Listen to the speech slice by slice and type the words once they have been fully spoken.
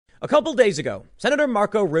A couple days ago, Senator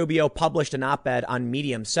Marco Rubio published an op-ed on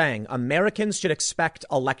Medium saying Americans should expect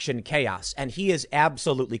election chaos, and he is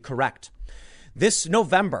absolutely correct. This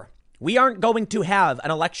November, we aren't going to have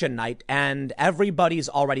an election night, and everybody's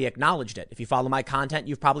already acknowledged it. If you follow my content,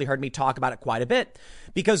 you've probably heard me talk about it quite a bit,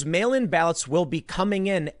 because mail-in ballots will be coming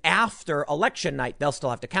in after election night. They'll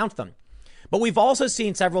still have to count them. But we've also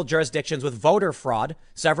seen several jurisdictions with voter fraud.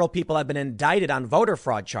 Several people have been indicted on voter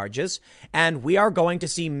fraud charges, and we are going to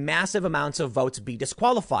see massive amounts of votes be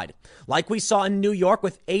disqualified, like we saw in New York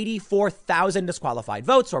with 84,000 disqualified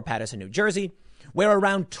votes, or Paterson, New Jersey, where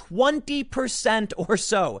around 20% or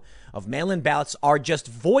so of mail-in ballots are just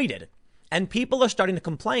voided, and people are starting to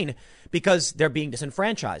complain because they're being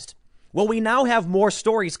disenfranchised. Well, we now have more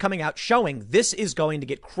stories coming out showing this is going to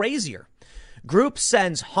get crazier. Group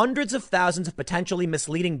sends hundreds of thousands of potentially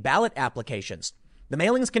misleading ballot applications. The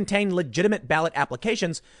mailings contain legitimate ballot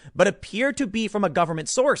applications, but appear to be from a government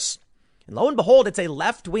source. And lo and behold, it's a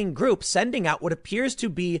left-wing group sending out what appears to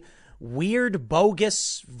be weird,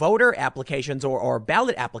 bogus voter applications or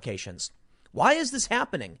ballot applications. Why is this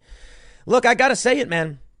happening? Look, I gotta say it,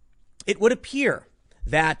 man. It would appear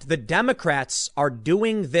that the Democrats are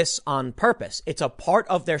doing this on purpose. It's a part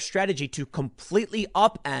of their strategy to completely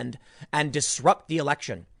upend and disrupt the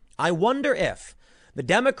election. I wonder if the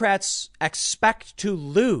Democrats expect to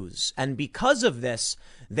lose, and because of this,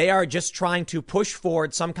 they are just trying to push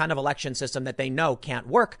forward some kind of election system that they know can't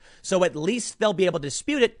work, so at least they'll be able to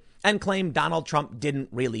dispute it and claim Donald Trump didn't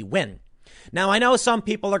really win. Now, I know some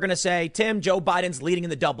people are going to say, Tim, Joe Biden's leading in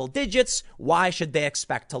the double digits. Why should they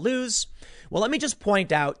expect to lose? Well, let me just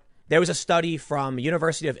point out there was a study from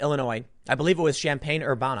University of Illinois, I believe it was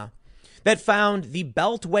Champaign-Urbana, that found the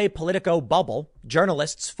Beltway Politico bubble,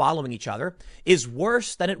 journalists following each other, is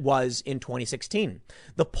worse than it was in 2016.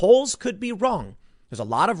 The polls could be wrong. There's a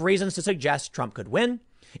lot of reasons to suggest Trump could win.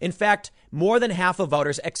 In fact, more than half of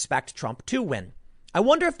voters expect Trump to win. I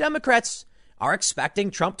wonder if Democrats are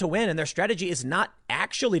expecting Trump to win, and their strategy is not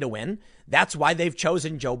actually to win. That's why they've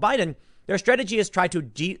chosen Joe Biden. Their strategy is try to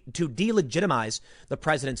delegitimize the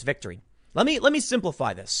president's victory. Let me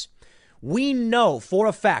simplify this. We know for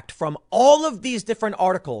a fact from all of these different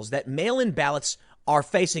articles that mail-in ballots are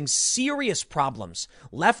facing serious problems.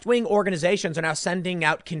 Left-wing organizations are now sending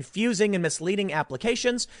out confusing and misleading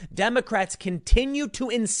applications. Democrats continue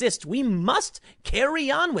to insist we must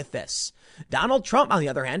carry on with this. Donald Trump, on the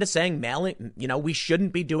other hand, is saying we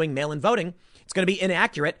shouldn't be doing mail-in voting. It's going to be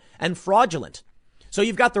inaccurate and fraudulent. So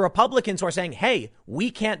you've got the Republicans who are saying, hey,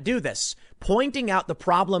 we can't do this, pointing out the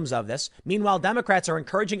problems of this. Meanwhile, Democrats are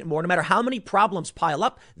encouraging it more. No matter how many problems pile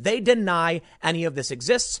up, they deny any of this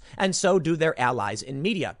exists, and so do their allies in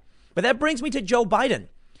media. But that brings me to Joe Biden.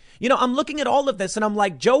 I'm looking at all of this and I'm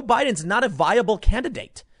like, Joe Biden's not a viable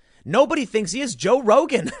candidate. Nobody thinks he is. Joe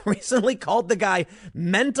Rogan recently called the guy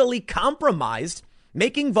mentally compromised,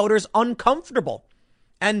 making voters uncomfortable.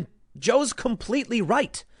 And Joe's completely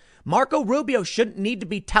right. Marco Rubio shouldn't need to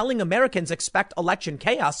be telling Americans expect election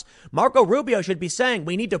chaos. Marco Rubio should be saying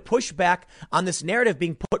we need to push back on this narrative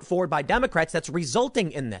being put forward by Democrats that's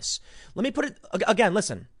resulting in this. Let me put it again.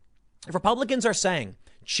 Listen, if Republicans are saying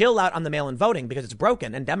chill out on the mail-in voting because it's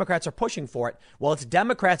broken and Democrats are pushing for it, well, it's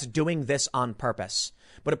Democrats doing this on purpose.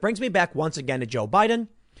 But it brings me back once again to Joe Biden,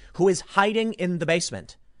 who is hiding in the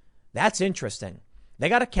basement. That's interesting. They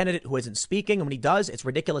got a candidate who isn't speaking, and when he does, it's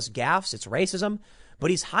ridiculous gaffes, it's racism, but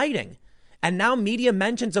he's hiding. And now media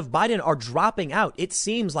mentions of Biden are dropping out. It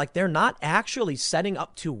seems like they're not actually setting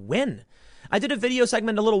up to win. I did a video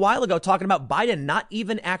segment a little while ago talking about Biden not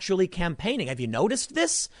even actually campaigning. Have you noticed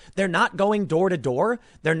this? They're not going door to door.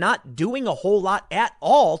 They're not doing a whole lot at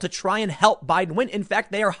all to try and help Biden win. In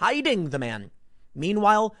fact, they are hiding the man.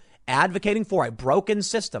 Meanwhile, advocating for a broken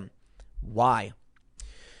system. Why?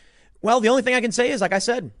 Well, the only thing I can say is, like I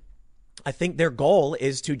said, I think their goal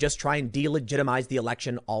is to just try and delegitimize the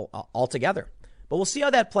election altogether. But we'll see how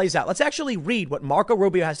that plays out. Let's actually read what Marco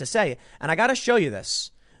Rubio has to say. And I got to show you this.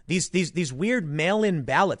 These weird mail-in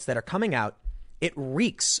ballots that are coming out, it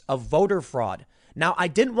reeks of voter fraud. Now, I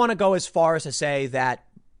didn't want to go as far as to say that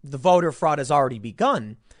the voter fraud has already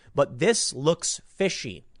begun, but this looks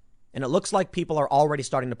fishy. And it looks like people are already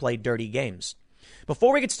starting to play dirty games.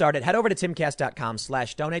 Before we get started, head over to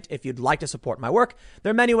timcast.com/donate if you'd like to support my work. There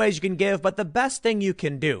are many ways you can give, but the best thing you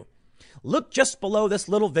can do, look just below this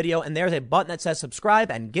little video and there's a button that says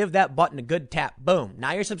subscribe, and give that button a good tap. Boom.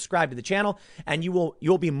 Now you're subscribed to the channel, and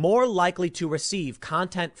you'll be more likely to receive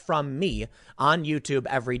content from me on YouTube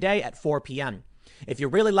every day at 4 p.m. If you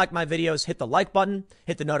really like my videos, hit the like button,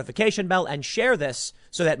 hit the notification bell, and share this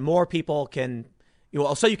so that more people can,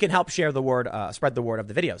 so you can help share the word, spread the word of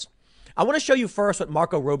the videos. I want to show you first what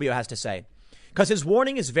Marco Rubio has to say, because his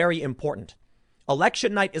warning is very important.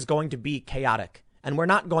 Election night is going to be chaotic, and we're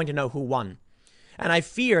not going to know who won. And I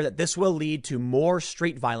fear that this will lead to more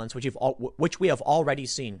street violence, which we have already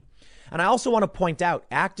seen. And I also want to point out,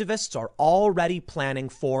 activists are already planning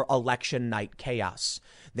for election night chaos.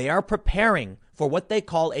 They are preparing for what they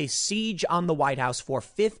call a siege on the White House for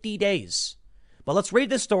 50 days. But let's read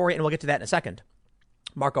this story, and we'll get to that in a second.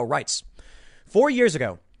 Marco writes, 4 years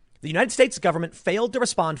ago, the United States government failed to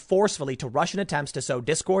respond forcefully to Russian attempts to sow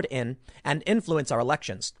discord in and influence our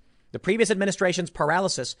elections. The previous administration's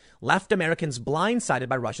paralysis left Americans blindsided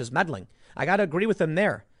by Russia's meddling. I got to agree with them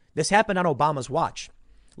there. This happened on Obama's watch.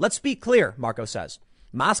 Let's be clear, Marco says.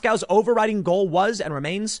 Moscow's overriding goal was and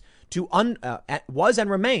remains to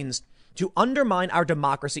undermine our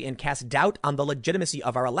democracy and cast doubt on the legitimacy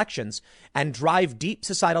of our elections and drive deep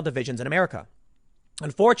societal divisions in America.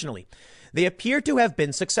 Unfortunately, they appear to have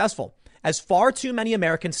been successful, as far too many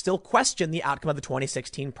Americans still question the outcome of the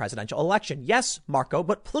 2016 presidential election. Yes, Marco,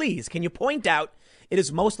 but please, can you point out it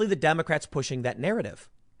is mostly the Democrats pushing that narrative?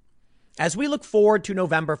 As we look forward to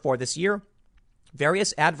November for this year,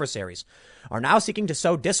 various adversaries are now seeking to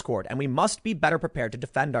sow discord, and we must be better prepared to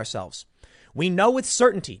defend ourselves. We know with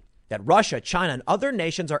certainty that Russia, China, and other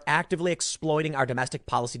nations are actively exploiting our domestic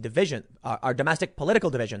political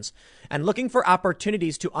divisions, and looking for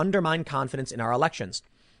opportunities to undermine confidence in our elections.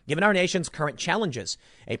 Given our nation's current challenges,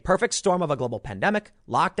 a perfect storm of a global pandemic,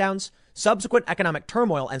 lockdowns, subsequent economic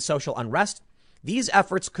turmoil, and social unrest, these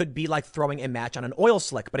efforts could be like throwing a match on an oil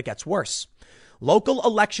slick, but it gets worse. Local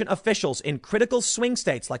election officials in critical swing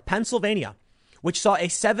states like Pennsylvania, which saw a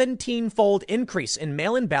 17-fold increase in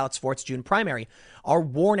mail-in ballots for its June primary, are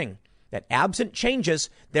warning that absent changes,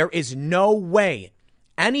 there is no way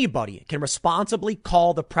anybody can responsibly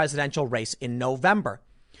call the presidential race in November.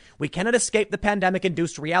 We cannot escape the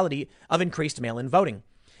pandemic-induced reality of increased mail-in voting,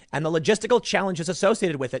 and the logistical challenges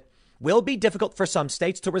associated with it will be difficult for some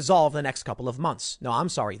states to resolve in the next couple of months. No, I'm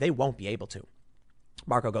sorry, they won't be able to.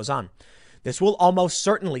 Marco goes on. This will almost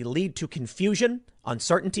certainly lead to confusion,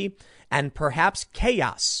 uncertainty, and perhaps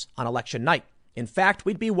chaos on election night. In fact,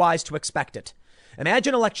 we'd be wise to expect it.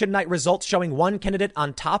 Imagine election night results showing one candidate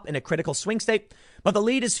on top in a critical swing state, but the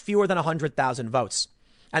lead is fewer than 100,000 votes.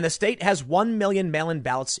 And the state has 1 million mail-in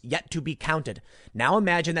ballots yet to be counted. Now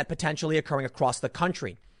imagine that potentially occurring across the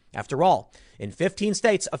country. After all, in 15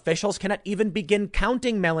 states, officials cannot even begin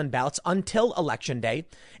counting mail-in ballots until Election Day,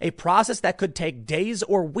 a process that could take days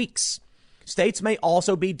or weeks. States may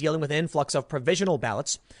also be dealing with an influx of provisional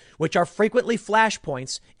ballots, which are frequently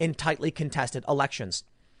flashpoints in tightly contested elections.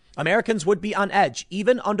 Americans would be on edge,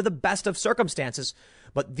 even under the best of circumstances,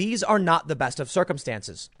 but these are not the best of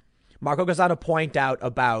circumstances. Marco goes on to point out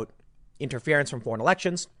about interference from foreign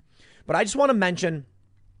elections, but I just want to mention,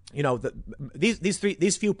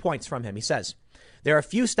 these few points from him. He says, there are a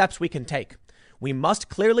few steps we can take. We must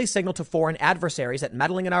clearly signal to foreign adversaries that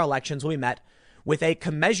meddling in our elections will be met with a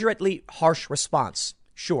commensurately harsh response.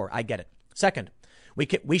 Sure, I get it. Second,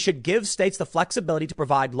 we should give states the flexibility to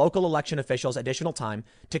provide local election officials additional time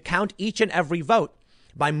to count each and every vote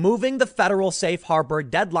by moving the federal safe harbor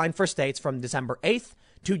deadline for states from December 8th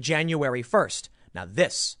to January 1st. Now,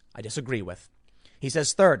 this I disagree with. He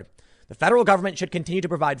says, third, the federal government should continue to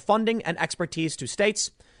provide funding and expertise to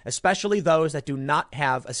states, especially those that do not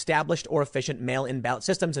have established or efficient mail-in ballot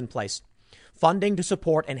systems in place. Funding to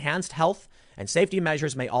support enhanced health and safety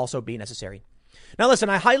measures may also be necessary. Now, listen,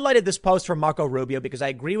 I highlighted this post from Marco Rubio because I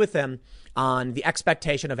agree with him on the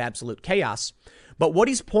expectation of absolute chaos. But what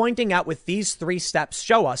he's pointing out with these three steps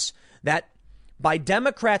show us that by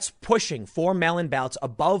Democrats pushing for mail-in ballots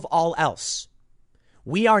above all else,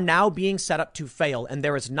 we are now being set up to fail, and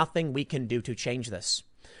there is nothing we can do to change this.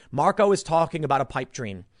 Marco is talking about a pipe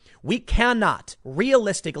dream. We cannot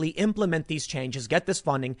realistically implement these changes, get this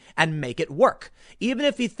funding, and make it work. Even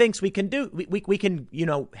if he thinks we can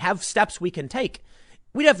have steps we can take,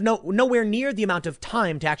 we'd have nowhere near the amount of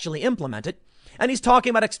time to actually implement it. And he's talking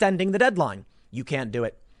about extending the deadline. You can't do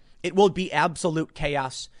it. It will be absolute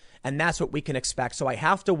chaos, and that's what we can expect. So I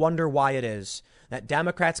have to wonder why it is that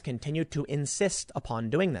Democrats continue to insist upon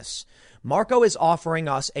doing this. Marco is offering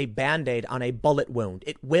us a Band-Aid on a bullet wound.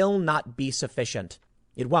 It will not be sufficient.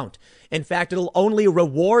 It won't. In fact, it'll only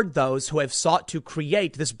reward those who have sought to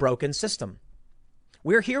create this broken system.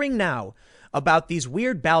 We're hearing now about these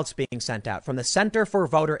weird ballots being sent out from the Center for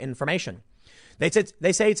Voter Information. They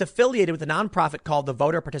say it's affiliated with a nonprofit called the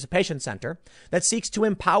Voter Participation Center that seeks to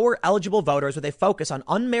empower eligible voters with a focus on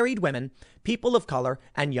unmarried women, people of color,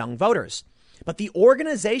 and young voters. But the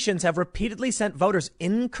organizations have repeatedly sent voters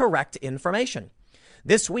incorrect information.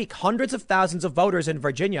 This week, hundreds of thousands of voters in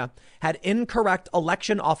Virginia had incorrect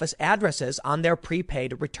election office addresses on their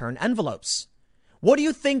prepaid return envelopes. What do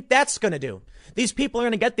you think that's going to do? These people are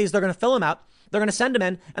going to get these. They're going to fill them out. They're going to send them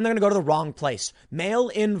in and they're going to go to the wrong place.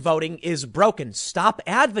 Mail-in voting is broken. Stop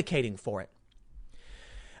advocating for it.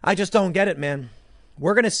 I just don't get it, man.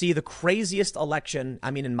 We're going to see the craziest election,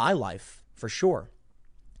 in my life, for sure.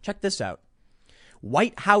 Check this out.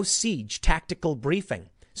 White House siege tactical briefing.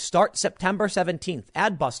 Start September 17th.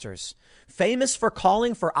 Adbusters, famous for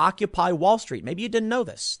calling for Occupy Wall Street. Maybe you didn't know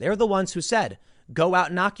this. They're the ones who said, go out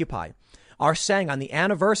and occupy. Are saying on the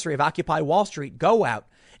anniversary of Occupy Wall Street, go out.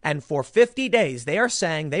 And for 50 days, they are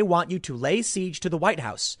saying they want you to lay siege to the White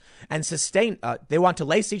House and sustain. They want to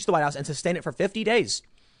lay siege to the White House and sustain it for 50 days.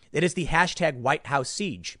 It is the hashtag White House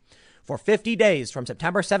siege. For 50 days from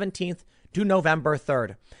September 17th to November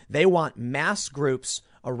 3rd, they want mass groups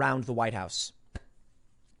around the White House.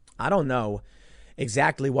 I don't know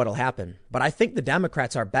exactly what'll happen, but I think the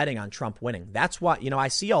Democrats are betting on Trump winning. That's what, I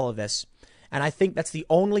see all of this, and I think that's the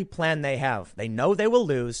only plan they have. They know they will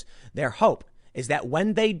lose. Their hope is that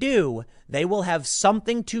when they do, they will have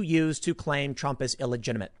something to use to claim Trump is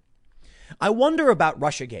illegitimate. I wonder about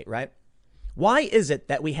Russiagate, right? Why is it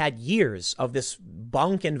that we had years of this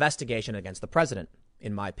bunk investigation against the president?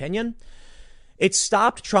 In my opinion, it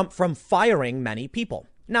stopped Trump from firing many people.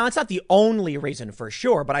 Now, it's not the only reason for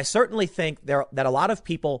sure, but I certainly think that a lot of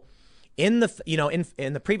people in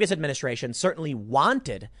the previous administration certainly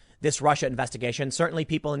wanted this Russia investigation. Certainly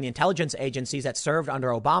people in the intelligence agencies that served under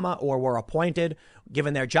Obama or were appointed,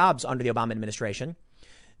 given their jobs under the Obama administration.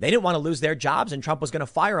 They didn't want to lose their jobs and Trump was going to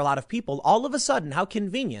fire a lot of people. All of a sudden, how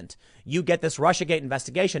convenient you get this Russiagate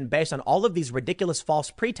investigation based on all of these ridiculous false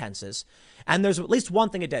pretenses. And there's at least one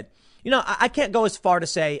thing it did. I can't go as far to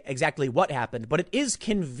say exactly what happened, but it is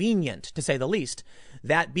convenient, to say the least,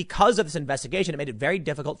 that because of this investigation, it made it very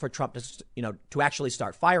difficult for Trump to actually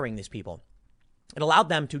start firing these people. It allowed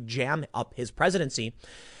them to jam up his presidency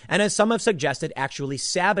and, as some have suggested, actually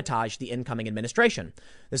sabotage the incoming administration.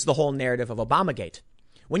 This is the whole narrative of Obamagate.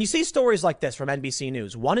 When you see stories like this from NBC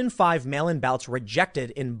News, 1 in 5 mail-in ballots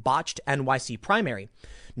rejected in botched NYC primary.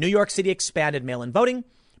 New York City expanded mail-in voting,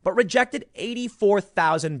 but rejected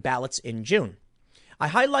 84,000 ballots in June. I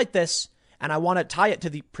highlight this and I want to tie it to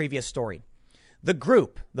the previous story. The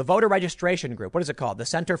group, the voter registration group, what is it called? The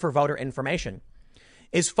Center for Voter Information,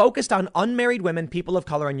 is focused on unmarried women, people of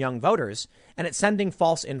color, and young voters, and it's sending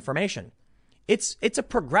false information. It's a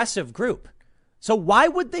progressive group. So why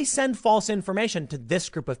would they send false information to this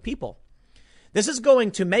group of people? This is going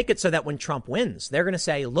to make it so that when Trump wins, they're going to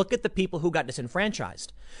say, look at the people who got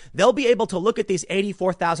disenfranchised. They'll be able to look at these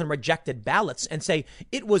 84,000 rejected ballots and say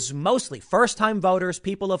it was mostly first-time voters,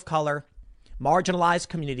 people of color, marginalized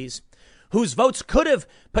communities whose votes could have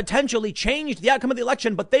potentially changed the outcome of the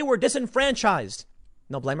election, but they were disenfranchised.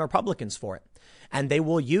 They'll blame Republicans for it. And they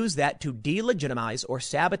will use that to delegitimize or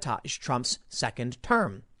sabotage Trump's second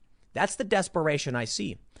term. That's the desperation I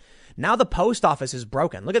see. Now the post office is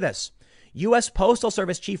broken. Look at this. U.S. Postal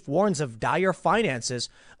Service chief warns of dire finances,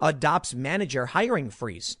 adopts manager hiring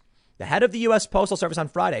freeze. The head of the U.S. Postal Service on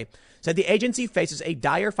Friday said the agency faces a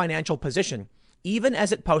dire financial position, even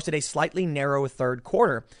as it posted a slightly narrow third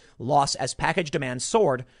quarter loss as package demand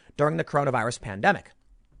soared during the coronavirus pandemic.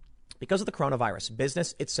 Because of the coronavirus,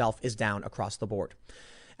 business itself is down across the board.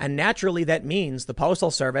 And naturally, that means the Postal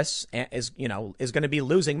Service is going to be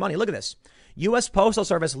losing money. Look at this. U.S. Postal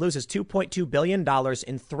Service loses $2.2 billion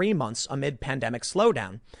in 3 months amid pandemic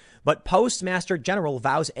slowdown. But Postmaster General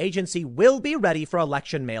vows agency will be ready for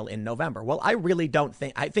election mail in November. Well, I really don't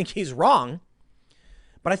think, I think he's wrong.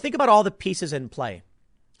 But I think about all the pieces in play.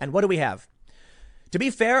 And what do we have? To be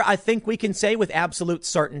fair, I think we can say with absolute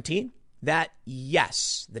certainty that,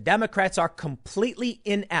 yes, the Democrats are completely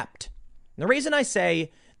inept. And the reason I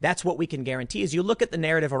say that's what we can guarantee is you look at the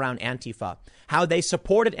narrative around Antifa, how they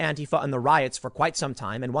supported Antifa and the riots for quite some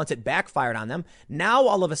time. And once it backfired on them, now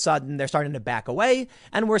all of a sudden they're starting to back away.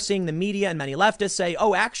 And we're seeing the media and many leftists say,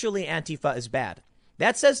 oh, actually, Antifa is bad.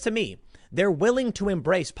 That says to me they're willing to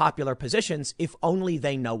embrace popular positions if only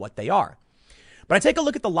they know what they are. But I take a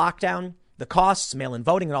look at the lockdown, the costs, mail-in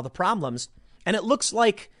voting, and all the problems, and it looks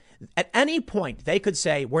like at any point they could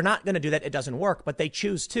say, we're not going to do that. It doesn't work, but they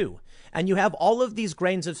choose to. And you have all of these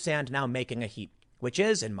grains of sand now making a heap, which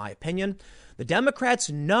is, in my opinion, the Democrats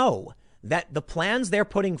know that the plans they're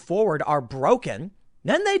putting forward are broken,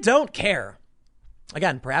 then they don't care.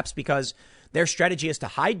 Again, perhaps because their strategy is to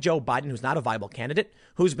hide Joe Biden, who's not a viable candidate,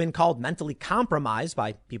 who's been called mentally compromised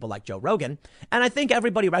by people like Joe Rogan. And I think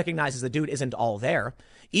everybody recognizes the dude isn't all there.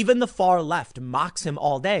 Even the far left mocks him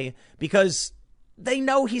all day because they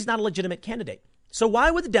know he's not a legitimate candidate. So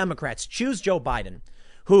why would the Democrats choose Joe Biden,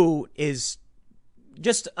 who is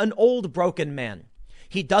just an old, broken man?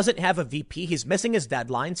 He doesn't have a VP. He's missing his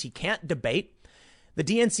deadlines. He can't debate. The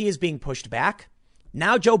DNC is being pushed back.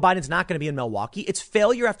 Now Joe Biden's not going to be in Milwaukee. It's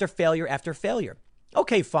failure after failure after failure.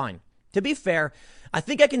 Okay, fine. To be fair, I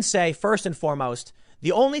think I can say, first and foremost,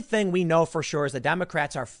 the only thing we know for sure is the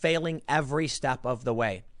Democrats are failing every step of the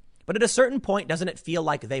way. But at a certain point, doesn't it feel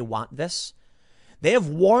like they want this? They have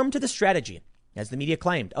warmed to the strategy, as the media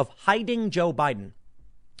claimed, of hiding Joe Biden.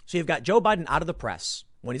 So you've got Joe Biden out of the press.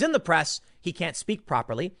 When he's in the press, he can't speak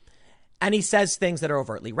properly, and he says things that are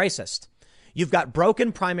overtly racist. You've got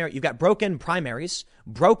broken primaries,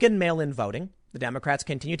 broken mail-in voting. The Democrats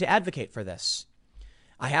continue to advocate for this.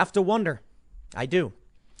 I have to wonder. I do.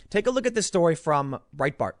 Take a look at this story from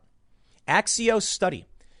Breitbart. Axios study.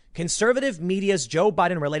 Conservative media's Joe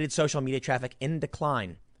Biden-related social media traffic in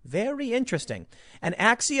decline. Very interesting. And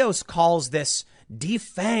Axios calls this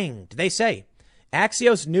defanged. They say,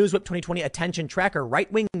 Axios Newswhip 2020 attention tracker,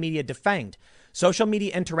 right-wing media defanged. Social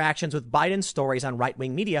media interactions with Biden stories on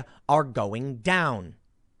right-wing media are going down.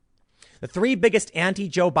 The three biggest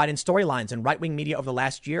anti-Joe Biden storylines in right-wing media over the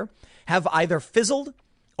last year have either fizzled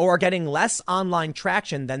or are getting less online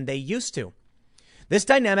traction than they used to. This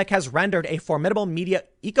dynamic has rendered a formidable media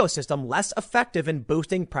ecosystem less effective in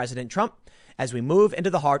boosting President Trump as we move into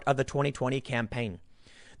the heart of the 2020 campaign.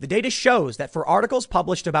 The data shows that for articles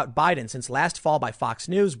published about Biden since last fall by Fox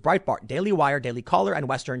News, Breitbart, Daily Wire, Daily Caller, and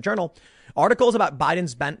Western Journal, articles about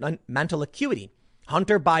Biden's mental acuity,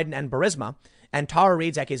 Hunter Biden and Burisma, and Tara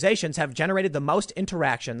Reade's accusations have generated the most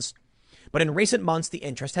interactions. But in recent months, the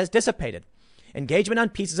interest has dissipated. Engagement on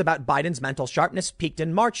pieces about Biden's mental sharpness peaked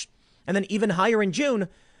in March and then even higher in June,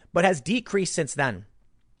 but has decreased since then.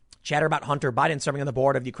 Chatter about Hunter Biden serving on the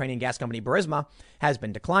board of Ukrainian gas company Burisma has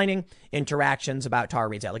been declining. Interactions about Tara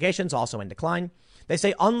Reade's allegations also in decline. They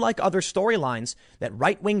say, unlike other storylines that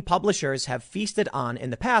right-wing publishers have feasted on in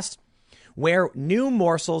the past, where new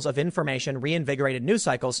morsels of information reinvigorated news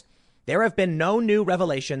cycles, there have been no new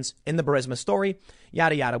revelations in the Burisma story.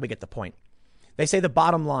 Yada, yada, we get the point. They say the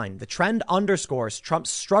bottom line, the trend underscores Trump's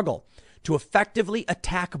struggle to effectively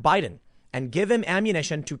attack Biden and give him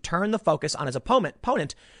ammunition to turn the focus on his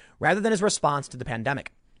opponent rather than his response to the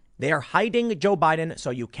pandemic. They are hiding Joe Biden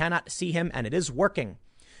so you cannot see him, and it is working.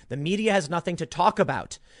 The media has nothing to talk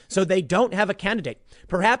about, so they don't have a candidate.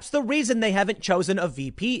 Perhaps the reason they haven't chosen a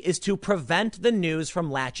VP is to prevent the news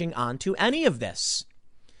from latching onto any of this.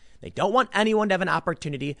 They don't want anyone to have an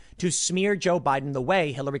opportunity to smear Joe Biden the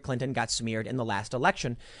way Hillary Clinton got smeared in the last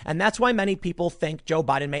election. And that's why many people think Joe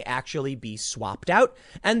Biden may actually be swapped out.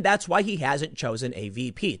 And that's why he hasn't chosen a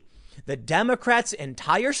VP. The Democrats'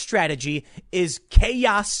 entire strategy is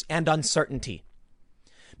chaos and uncertainty.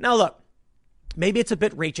 Now, look, maybe it's a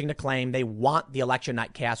bit reaching to claim they want the election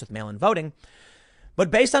night chaos with mail-in voting.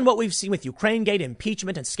 But based on what we've seen with Ukrainegate,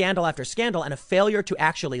 impeachment, and scandal after scandal, and a failure to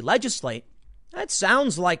actually legislate, that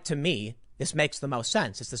sounds like, to me, this makes the most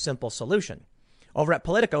sense. It's the simple solution. Over at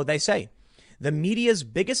Politico, they say the media's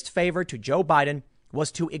biggest favor to Joe Biden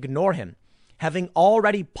was to ignore him. Having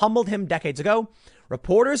already pummeled him decades ago,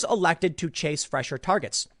 reporters elected to chase fresher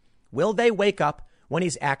targets. Will they wake up when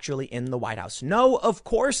he's actually in the White House? No, of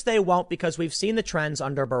course they won't, because we've seen the trends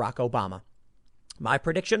under Barack Obama. My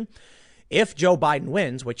prediction, if Joe Biden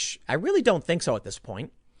wins, which I really don't think so at this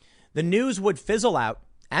point, the news would fizzle out.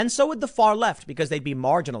 And so would the far left, because they'd be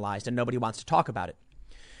marginalized and nobody wants to talk about it.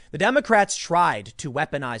 The Democrats tried to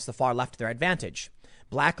weaponize the far left to their advantage.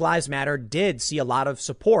 Black Lives Matter did see a lot of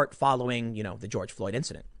support following, the George Floyd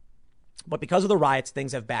incident. But because of the riots,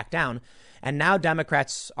 things have backed down. And now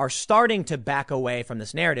Democrats are starting to back away from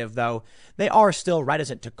this narrative, though they are still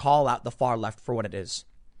reticent to call out the far left for what it is.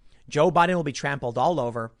 Joe Biden will be trampled all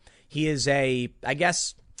over. He is a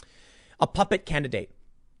puppet candidate.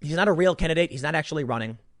 He's not a real candidate. He's not actually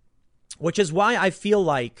running, which is why I feel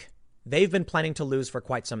like they've been planning to lose for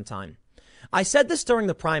quite some time. I said this during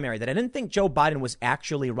the primary that I didn't think Joe Biden was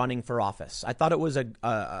actually running for office. I thought it was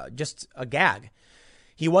just a gag.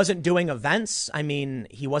 He wasn't doing events. I mean,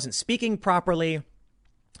 he wasn't speaking properly.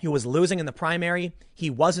 He was losing in the primary. He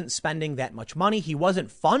wasn't spending that much money. He wasn't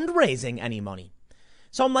fundraising any money.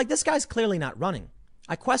 So I'm like, this guy's clearly not running.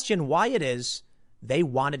 I question why it is they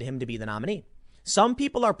wanted him to be the nominee. Some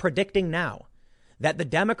people are predicting now that the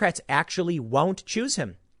Democrats actually won't choose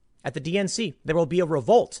him. At the DNC, there will be a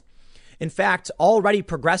revolt. In fact, already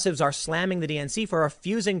progressives are slamming the DNC for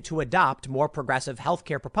refusing to adopt more progressive health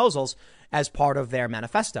care proposals as part of their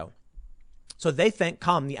manifesto. So they think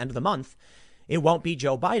come the end of the month, it won't be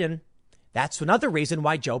Joe Biden. That's another reason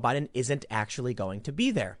why Joe Biden isn't actually going to be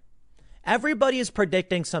there. Everybody is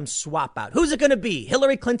predicting some swap out. Who's it going to be?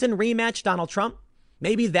 Hillary Clinton rematch Donald Trump?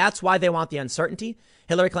 Maybe that's why they want the uncertainty.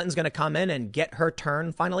 Hillary Clinton's going to come in and get her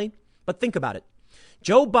turn finally. But think about it.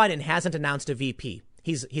 Joe Biden hasn't announced a VP.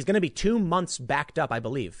 He's going to be 2 months backed up, I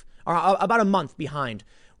believe, or about a month behind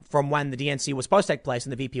from when the DNC was supposed to take place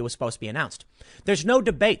and the VP was supposed to be announced. There's no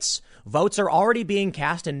debates. Votes are already being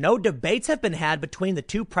cast and no debates have been had between the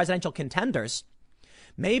two presidential contenders.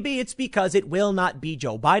 Maybe it's because it will not be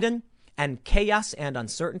Joe Biden, and chaos and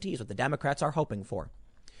uncertainty is what the Democrats are hoping for.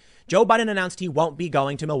 Joe Biden announced he won't be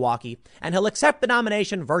going to Milwaukee and he'll accept the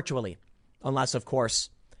nomination virtually, unless, of course,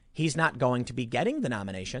 he's not going to be getting the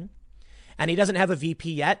nomination. And he doesn't have a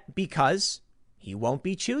VP yet because he won't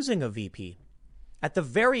be choosing a VP. At the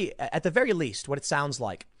very least, what it sounds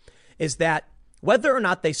like is that whether or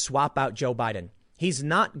not they swap out Joe Biden, he's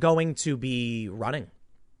not going to be running.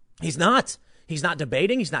 He's not. He's not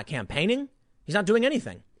debating. He's not campaigning. He's not doing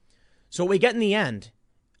anything. So what we get in the end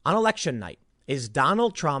on election night is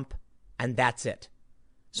Donald Trump, and that's it.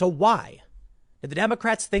 So why? Did the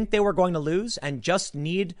Democrats think they were going to lose and just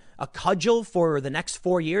need a cudgel for the next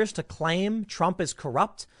 4 years to claim Trump is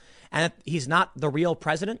corrupt and he's not the real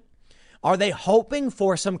president? Are they hoping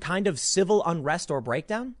for some kind of civil unrest or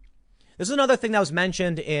breakdown? This is another thing that was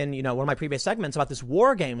mentioned in, one of my previous segments about this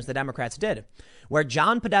war games the Democrats did, where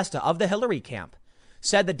John Podesta of the Hillary camp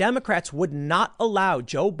said the Democrats would not allow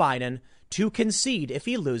Joe Biden to concede if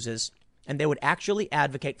he loses, and they would actually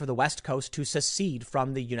advocate for the West Coast to secede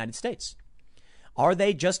from the United States. Are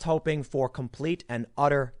they just hoping for complete and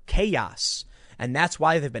utter chaos? And that's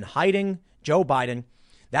why they've been hiding Joe Biden.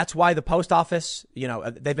 That's why the post office,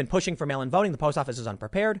 they've been pushing for mail-in voting. The post office is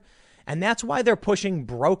unprepared. And that's why they're pushing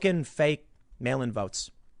broken, fake mail-in votes.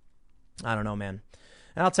 I don't know, man.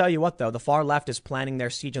 And I'll tell you what, though, the far left is planning their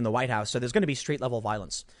siege in the White House. So there's going to be street-level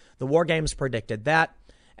violence. The war games predicted that.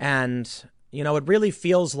 And, it really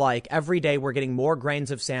feels like every day we're getting more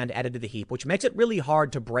grains of sand added to the heap, which makes it really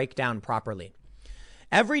hard to break down properly.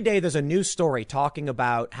 Every day there's a news story talking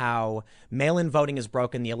about how mail-in voting is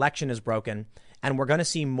broken, the election is broken, and we're going to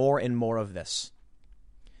see more and more of this.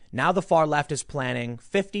 Now the far left is planning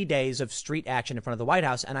 50 days of street action in front of the White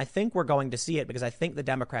House, and I think we're going to see it because I think the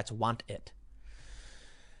Democrats want it.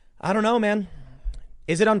 I don't know, man.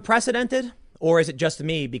 Is it unprecedented, or is it just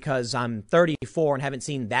me because I'm 34 and haven't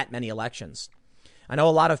seen that many elections? I know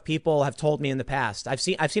a lot of people have told me in the past. I've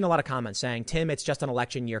seen a lot of comments saying, Tim, it's just an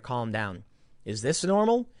election year, calm down. Is this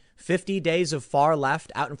normal? 50 days of far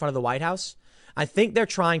left out in front of the White House? I think they're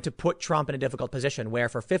trying to put Trump in a difficult position where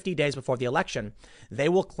for 50 days before the election, they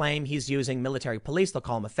will claim he's using military police. They'll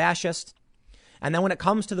call him a fascist. And then when it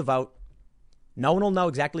comes to the vote, no one will know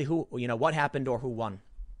exactly what happened or who won.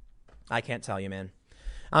 I can't tell you, man.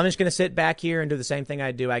 I'm just going to sit back here and do the same thing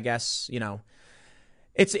I do, I guess.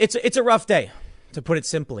 It's a rough day, to put it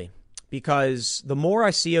simply. Because the more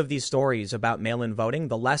I see of these stories about mail-in voting,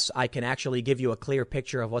 the less I can actually give you a clear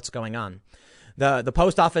picture of what's going on. The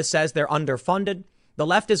post office says they're underfunded. The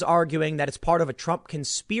left is arguing that it's part of a Trump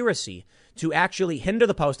conspiracy to actually hinder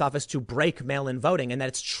the post office to break mail-in voting, and that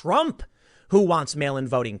it's Trump who wants mail-in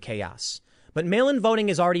voting chaos. But mail-in voting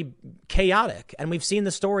is already chaotic, and we've seen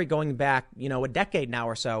the story going back, a decade now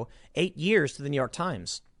or so, 8 years to the New York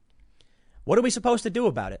Times. What are we supposed to do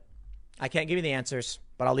about it? I can't give you the answers,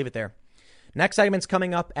 but I'll leave it there. Next segment's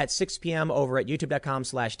coming up at 6 p.m. over at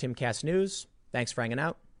youtube.com/TimCastNews. Thanks for hanging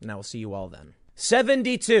out, and I will see you all then.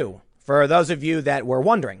 72, for those of you that were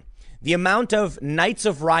wondering, the amount of nights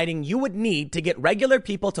of rioting you would need to get regular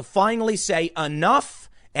people to finally say, enough,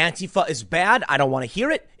 Antifa is bad, I don't want to hear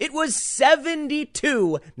it. It was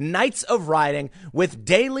 72 nights of rioting with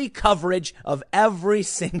daily coverage of every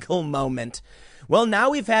single moment. Well, now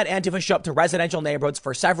we've had Antifa show up to residential neighborhoods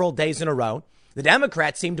for several days in a row. The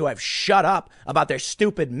Democrats seem to have shut up about their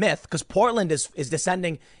stupid myth because Portland is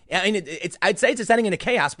descending. I mean, I'd say it's descending into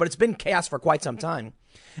chaos, but it's been chaos for quite some time.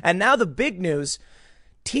 And now the big news,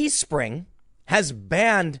 Teespring has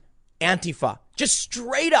banned Antifa. Just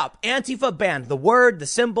straight up Antifa banned. The word, the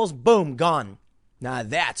symbols, boom, gone. Now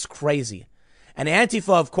that's crazy. And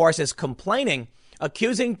Antifa, of course, is complaining,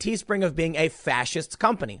 accusing Teespring of being a fascist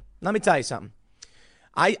company. Let me tell you something.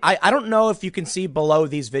 I don't know if you can see below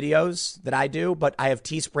these videos that I do, but I have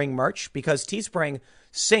Teespring merch because Teespring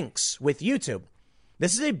syncs with YouTube.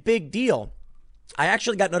 This is a big deal. I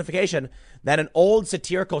actually got notification that an old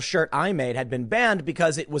satirical shirt I made had been banned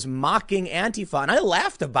because it was mocking Antifa, and I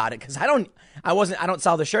laughed about it because I don't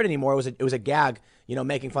sell the shirt anymore. It was a gag,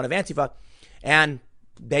 making fun of Antifa, and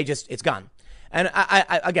it's gone. And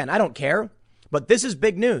I don't care, but this is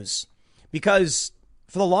big news because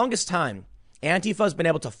for the longest time, Antifa has been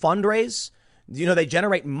able to fundraise, They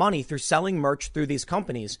generate money through selling merch through these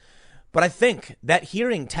companies. But I think that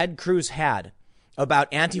hearing Ted Cruz had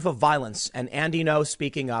about Antifa violence and Andy Ngo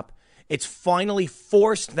speaking up, it's finally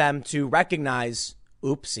forced them to recognize,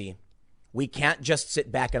 oopsie, we can't just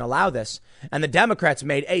sit back and allow this. And the Democrats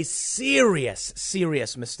made a serious,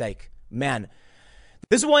 serious mistake. Man,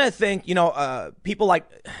 this is why I think, people like,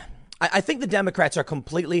 I think the Democrats are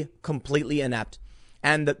completely inept.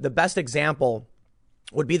 And the best example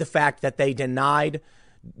would be the fact that they denied,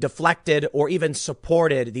 deflected, or even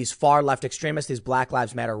supported these far left extremists, these Black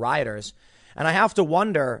Lives Matter rioters. And I have to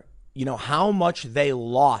wonder, how much they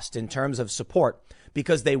lost in terms of support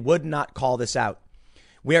because they would not call this out.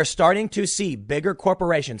 We are starting to see bigger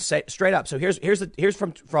corporations say straight up. So here's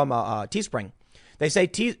from Teespring. They say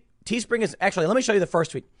Teespring is actually, let me show you the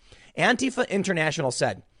first tweet. Antifa International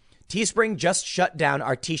said, Teespring just shut down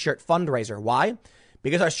our t-shirt fundraiser. Why?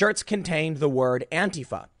 Because our shirts contained the word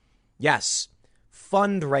Antifa. Yes,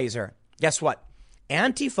 fundraiser. Guess what?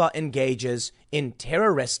 Antifa engages in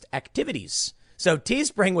terrorist activities. So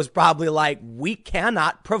Teespring was probably like, we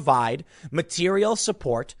cannot provide material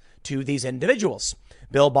support to these individuals.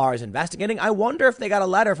 Bill Barr is investigating. I wonder if they got a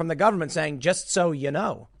letter from the government saying, just so you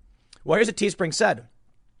know. Well, here's what Teespring said.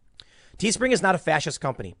 Teespring is not a fascist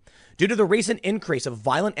company. Due to the recent increase of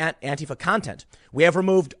violent Antifa content, we have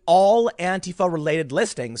removed all Antifa-related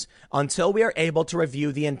listings until we are able to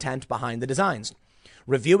review the intent behind the designs.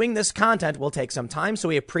 Reviewing this content will take some time, so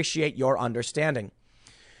we appreciate your understanding.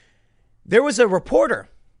 There was a reporter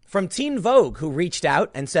from Teen Vogue who reached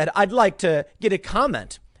out and said, I'd like to get a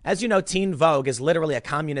comment. As you know, Teen Vogue is literally a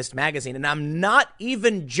communist magazine, and I'm not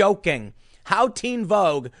even joking how Teen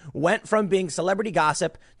Vogue went from being celebrity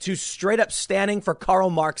gossip to straight up standing for Karl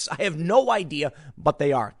Marx. I have no idea, but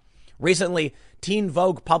they are. Recently, Teen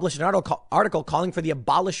Vogue published an article calling for the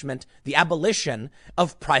abolition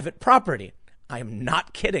of private property. I am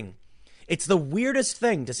not kidding. It's the weirdest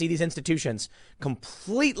thing to see these institutions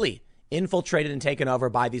completely infiltrated and taken over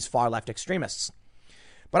by these far left extremists.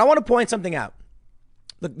 But I want to point something out.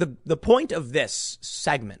 The point of this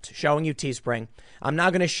segment, showing you Teespring, I'm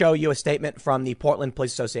now going to show you a statement from the Portland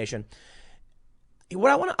Police Association.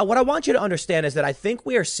 What I want you to understand is that I think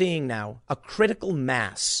we are seeing now a critical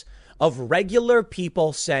mass of regular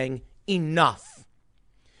people saying enough.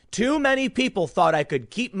 Too many people thought I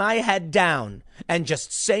could keep my head down and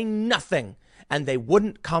just say nothing, and they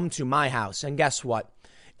wouldn't come to my house. And guess what?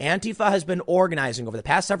 Antifa has been organizing over the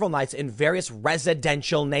past several nights in various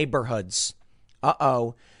residential neighborhoods.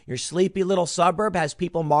 Uh-oh, your sleepy little suburb has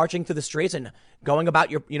people marching through the streets and going about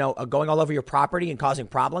going all over your property and causing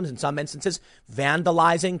problems. In some instances,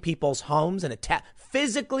 vandalizing people's homes and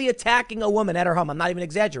physically attacking a woman at her home. I'm not even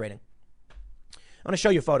exaggerating. I want to show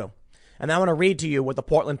you a photo, and I want to read to you what the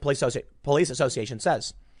Portland Police Association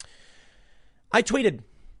says. I tweeted,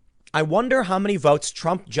 I wonder how many votes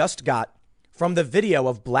Trump just got from the video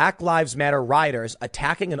of Black Lives Matter rioters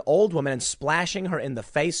attacking an old woman and splashing her in the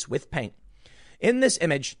face with paint. In this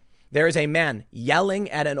image, there is a man yelling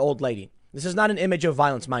at an old lady. This is not an image of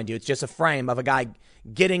violence, mind you. It's just a frame of a guy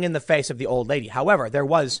getting in the face of the old lady. However, there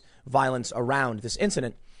was violence around this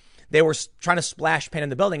incident. They were trying to splash paint in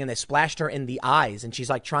the building, and they splashed her in the eyes, and she's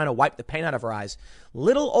like trying to wipe the paint out of her eyes.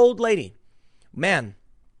 Little old lady. Man,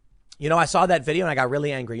 I saw that video and I got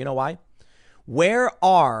really angry. You know why? Where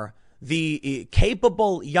are the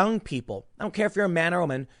capable young people, I don't care if you're a man or a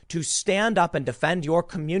woman, to stand up and defend your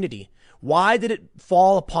community? Why did it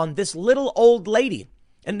fall upon this little old lady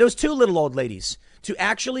and those two little old ladies to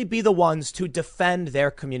actually be the ones to defend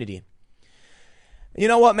their community? You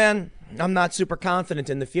know what, man? I'm not super confident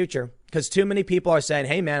in the future because too many people are saying,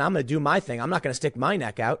 hey, man, I'm going to do my thing. I'm not going to stick my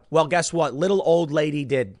neck out. Well, guess what? Little old lady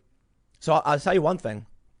did. So I'll tell you one thing.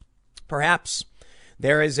 Perhaps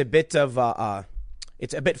there is a bit of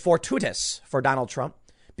it's a bit fortuitous for Donald Trump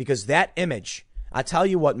because that image, I tell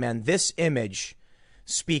you what, man, this image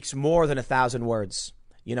speaks more than 1,000 words.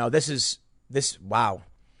 Wow.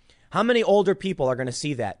 How many older people are going to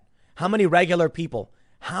see that? How many regular people?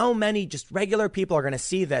 How many just regular people are going to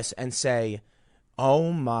see this and say,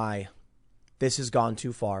 oh my, this has gone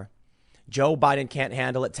too far. Joe Biden can't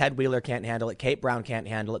handle it. Ted Wheeler can't handle it. Kate Brown can't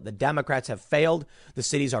handle it. The Democrats have failed. The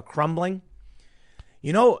cities are crumbling.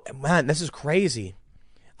 Man, this is crazy.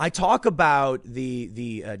 I talk about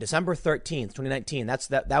the December 13th, 2019.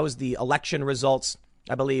 That was the election results.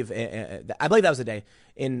 I believe that was the day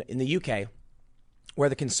in the UK where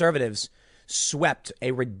the Conservatives swept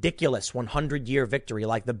a ridiculous 100-year victory,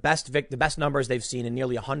 like the best numbers they've seen in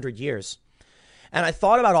nearly 100 years. And I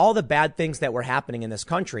thought about all the bad things that were happening in this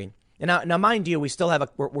country. And now mind you, we're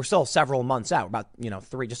still several months out, about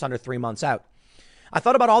just under 3 months out. I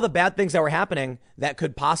thought about all the bad things that were happening that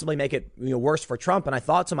could possibly make it worse for Trump. And I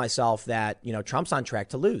thought to myself that, Trump's on track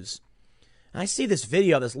to lose. And I see this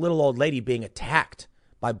video of this little old lady being attacked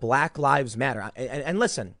by Black Lives Matter. And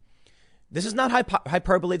listen, this is not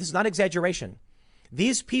hyperbole. This is not exaggeration.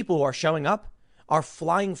 These people who are showing up are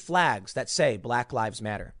flying flags that say Black Lives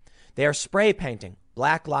Matter. They are spray painting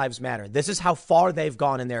Black Lives Matter. This is how far they've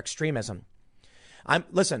gone in their extremism.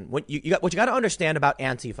 Listen, what you got to understand about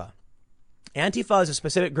Antifa. Antifa is a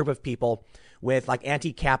specific group of people with like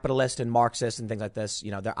anti-capitalist and Marxist and things like this.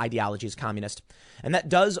 Their ideology is communist. And that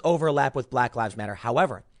does overlap with Black Lives Matter.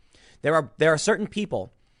 However, there are certain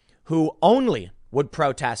people who only would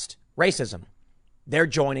protest racism. They're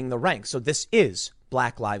joining the ranks. So this is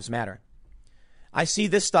Black Lives Matter. I see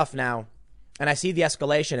this stuff now and I see the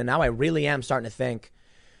escalation. And now I really am starting to think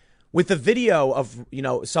with the video of,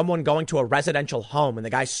 someone going to a residential home and the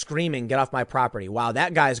guy screaming, "Get off my property." Wow,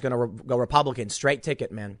 that guy's going to go Republican. Straight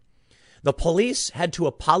ticket, man. The police had to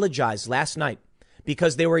apologize last night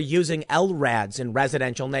because they were using LRADs in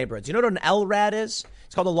residential neighborhoods. You know what an LRAD is?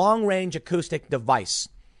 It's called a long range acoustic device.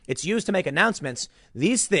 It's used to make announcements.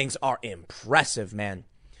 These things are impressive, man.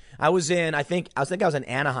 I was in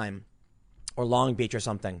Anaheim or Long Beach or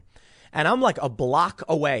something. And I'm like a block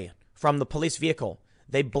away from the police vehicle.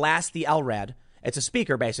 They blast the LRAD. It's a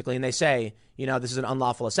speaker, basically, and they say, this is an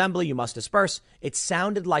unlawful assembly. You must disperse. It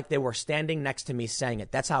sounded like they were standing next to me saying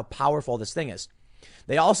it. That's how powerful this thing is.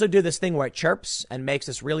 They also do this thing where it chirps and makes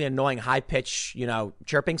this really annoying high-pitched,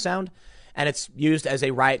 chirping sound. And it's used as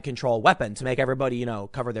a riot control weapon to make everybody,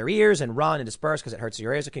 cover their ears and run and disperse because it hurts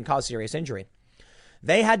your ears. It can cause serious injury.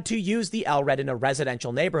 They had to use the LRAD in a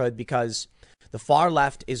residential neighborhood because the far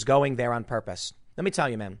left is going there on purpose. Let me tell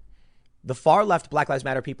you, man. The far left Black Lives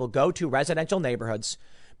Matter people go to residential neighborhoods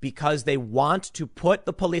because they want to put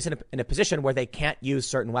the police in a position where they can't use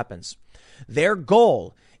certain weapons. Their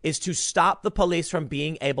goal is to stop the police from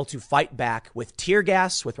being able to fight back with tear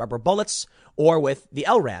gas, with rubber bullets, or with the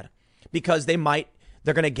LRAD, because they're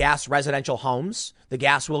going to gas residential homes. The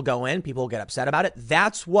gas will go in. People will get upset about it.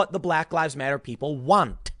 That's what the Black Lives Matter people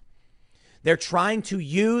want. They're trying to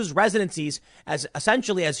use residencies as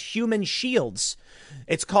essentially as human shields.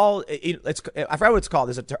 It's called, I forgot what it's called.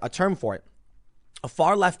 There's a term for it. A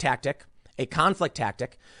far left tactic, a conflict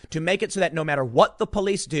tactic to make it so that no matter what the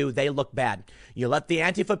police do, they look bad. You let the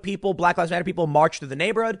Antifa people, Black Lives Matter people march through the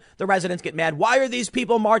neighborhood. The residents get mad. Why are these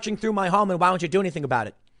people marching through my home and why don't you do anything about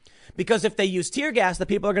it? Because if they use tear gas, the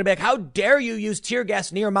people are going to be like, how dare you use tear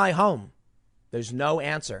gas near my home? There's no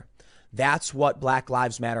answer. That's what Black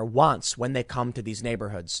Lives Matter wants when they come to these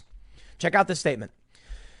neighborhoods. Check out this statement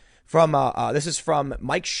from this is from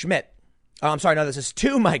Mike Schmidt. This is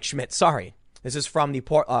to Mike Schmidt. Sorry. This is from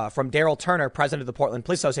from Daryl Turner, president of the Portland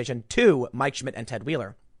Police Association, to Mike Schmidt and Ted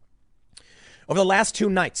Wheeler. Over the last 2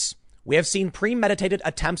 nights, we have seen premeditated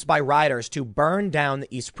attempts by rioters to burn down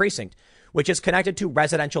the East Precinct, which is connected to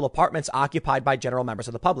residential apartments occupied by general members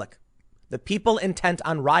of the public. The people intent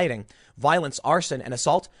on rioting, violence, arson, and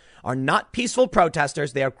assault are not peaceful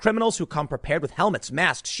protesters. They are criminals who come prepared with helmets,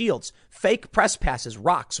 masks, shields, fake press passes,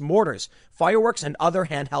 rocks, mortars, fireworks, and other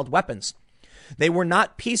handheld weapons. They were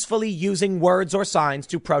not peacefully using words or signs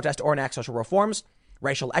to protest or enact social reforms,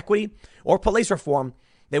 racial equity, or police reform.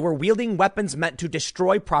 They were wielding weapons meant to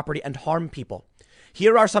destroy property and harm people.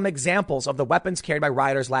 Here are some examples of the weapons carried by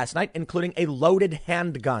rioters last night, including a loaded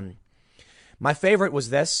handgun. My favorite was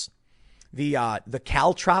this. The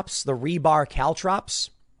caltrops, the rebar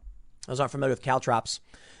caltrops. Those aren't familiar with caltrops.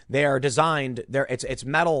 They are designed, it's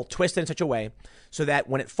metal twisted in such a way so that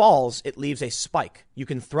when it falls, it leaves a spike. You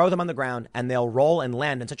can throw them on the ground and they'll roll and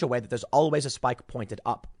land in such a way that there's always a spike pointed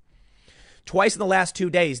up. Twice in the last 2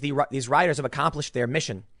 days, these rioters have accomplished their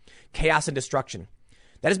mission, chaos and destruction.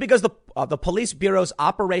 That is because the police bureau's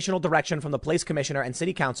operational direction from the police commissioner and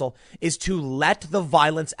city council is to let the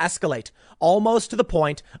violence escalate almost to the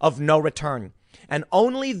point of no return. And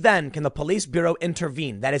only then can the police bureau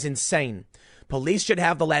intervene. That is insane. Police should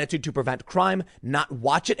have the latitude to prevent crime, not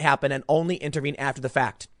watch it happen and only intervene after the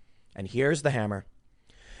fact. And here's the hammer.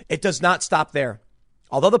 It does not stop there.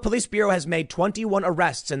 Although the police bureau has made 21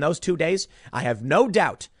 arrests in those 2 days, I have no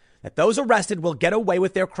doubt that those arrested will get away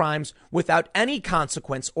with their crimes without any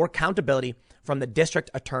consequence or accountability from the district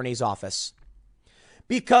attorney's office.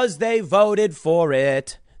 Because they voted for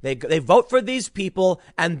it. They vote for these people,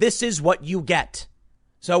 and this is what you get.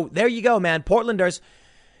 So there you go, man. Portlanders,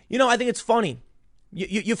 I think it's funny.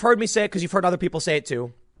 You've heard me say it because you've heard other people say it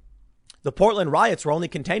too. The Portland riots were only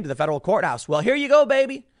contained to the federal courthouse. Well, here you go,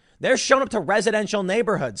 baby. They're showing up to residential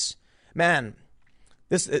neighborhoods. Man,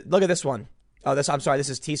 look at this one. This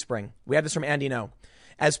is Teespring. We have this from Andy No.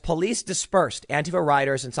 As police dispersed Antifa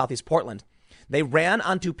rioters in Southeast Portland, they ran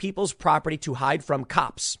onto people's property to hide from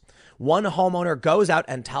cops. One homeowner goes out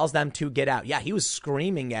and tells them to get out. Yeah, he was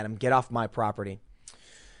screaming at him, get off my property.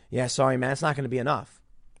 Yeah, sorry, man, it's not going to be enough.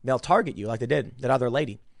 They'll target you like they did that other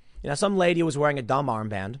lady. Some lady was wearing a dumb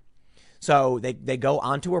armband. So they go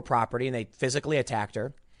onto her property and they physically attacked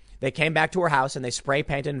her. They came back to her house and they spray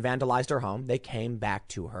painted and vandalized her home. They came back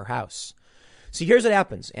to her house. See, here's what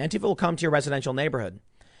happens. Antifa will come to your residential neighborhood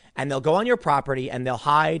and they'll go on your property and they'll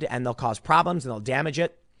hide and they'll cause problems and they'll damage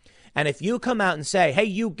it. And if you come out and say, hey,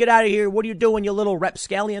 you get out of here. What are you doing, you little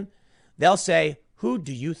rapscallion? They'll say, who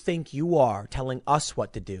do you think you are telling us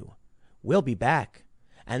what to do? We'll be back.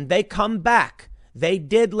 And they come back. They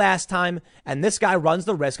did last time. And this guy runs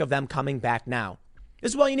the risk of them coming back now.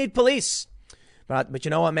 This is why you need police. But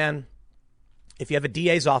you know what, man? If you have a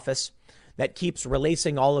DA's office that keeps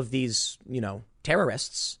releasing all of these,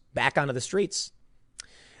 terrorists back onto the streets,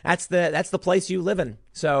 that's the place you live in.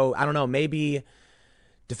 So I don't know, maybe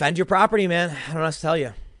defend your property, man. I don't know what to tell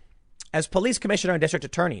you. As police commissioner and district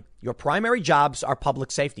attorney, your primary jobs are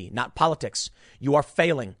public safety, not politics. You are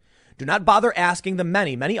failing. Do not bother asking the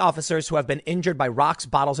many, many officers who have been injured by rocks,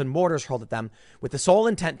 bottles, and mortars hurled at them with the sole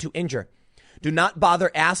intent to injure. Do not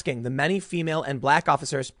bother asking the many female and black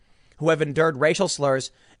officers who have endured racial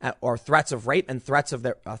slurs or threats of rape and threats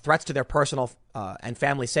to their personal and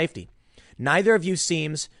family safety. Neither of you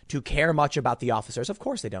seems to care much about the officers. Of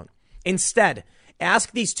course they don't. Instead,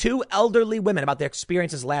 ask these two elderly women about their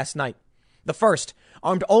experiences last night. The first,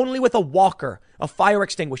 armed only with a walker, a fire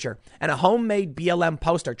extinguisher, and a homemade BLM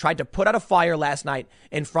poster, tried to put out a fire last night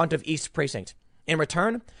in front of East Precinct. In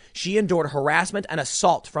return, she endured harassment and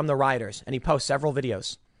assault from the rioters, and he posts several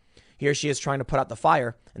videos. Here she is trying to put out the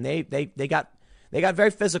fire, and they got very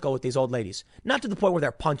physical with these old ladies. Not to the point where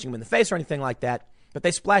they're punching them in the face or anything like that, but they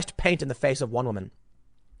splashed paint in the face of one woman.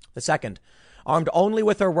 The second, armed only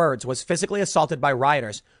with her words, was physically assaulted by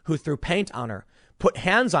rioters who threw paint on her, put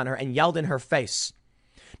hands on her, and yelled in her face.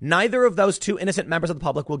 Neither of those two innocent members of the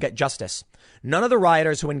public will get justice. None of the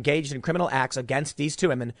rioters who engaged in criminal acts against these two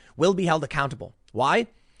women will be held accountable. Why?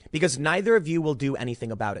 Because neither of you will do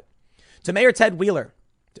anything about it. To Mayor Ted Wheeler,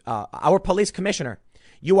 our police commissioner,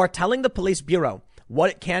 you are telling the police bureau what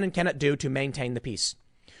it can and cannot do to maintain the peace.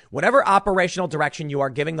 Whatever operational direction you are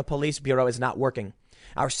giving the police bureau is not working.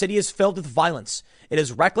 Our city is filled with violence. It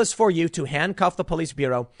is reckless for you to handcuff the police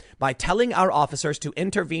bureau by telling our officers to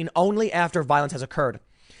intervene only after violence has occurred,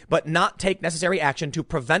 but not take necessary action to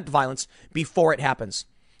prevent violence before it happens.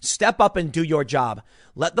 Step up and do your job.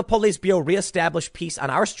 Let the police bureau reestablish peace on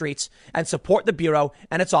our streets and support the bureau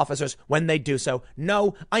and its officers when they do so.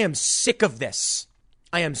 No, I am sick of this.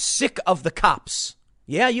 I am sick of the cops.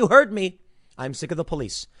 Yeah, you heard me. I'm sick of the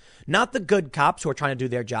police. Not the good cops who are trying to do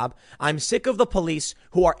their job. I'm sick of the police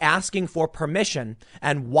who are asking for permission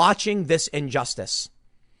and watching this injustice.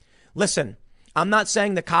 Listen, I'm not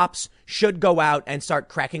saying the cops should go out and start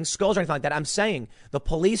cracking skulls or anything like that. I'm saying the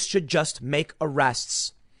police should just make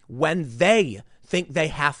arrests when they think they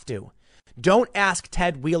have to. Don't ask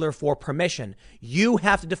Ted Wheeler for permission. You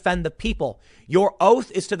have to defend the people. Your oath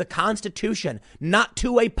is to the Constitution, not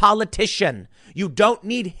to a politician. You don't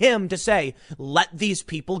need him to say, let these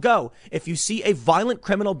people go. If you see a violent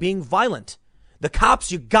criminal being violent, the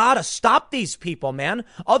cops, you gotta stop these people, man.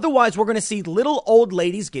 Otherwise, we're gonna see little old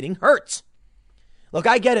ladies getting hurt. Look,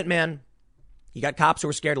 I get it, man. You got cops who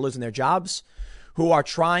are scared of losing their jobs, who are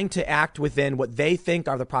trying to act within what they think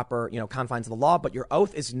are the proper, confines of the law. But your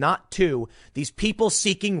oath is not to these people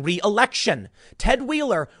seeking re-election. Ted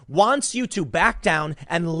Wheeler wants you to back down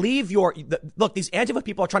and leave look, these Antifa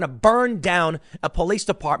people are trying to burn down a police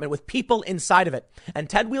department with people inside of it. And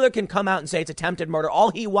Ted Wheeler can come out and say it's attempted murder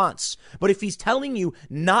all he wants. But if he's telling you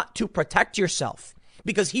not to protect yourself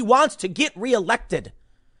because he wants to get re-elected,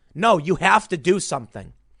 no, you have to do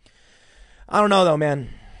something. I don't know, though, man.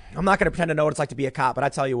 I'm not going to pretend to know what it's like to be a cop, but I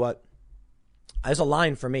tell you what, there's a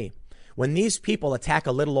line for me. When these people attack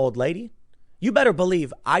a little old lady, you better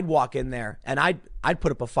believe I'd walk in there and I'd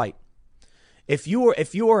put up a fight. If you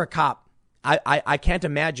were a cop, I can't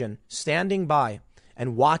imagine standing by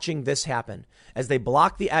and watching this happen as they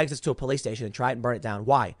block the exits to a police station and try and burn it down.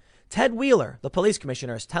 Why? Ted Wheeler, the police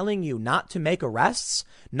commissioner, is telling you not to make arrests,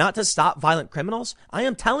 not to stop violent criminals. I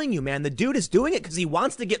am telling you, man, the dude is doing it because he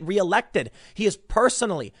wants to get reelected. He is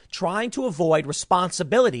personally trying to avoid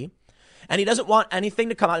responsibility, and he doesn't want anything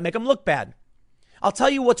to come out and make him look bad. I'll tell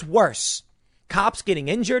you what's worse. Cops getting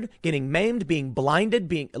injured, getting maimed, being blinded,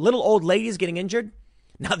 being little old ladies getting injured.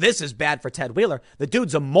 Now, this is bad for Ted Wheeler. The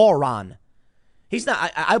dude's a moron. He's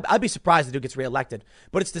not. I'd be surprised the dude gets reelected.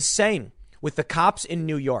 But it's the same with the cops in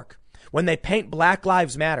New York. when they paint Black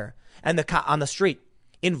Lives Matter and on the street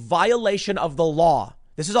in violation of the law.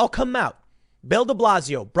 This has all come out. Bill de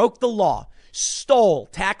Blasio broke the law, stole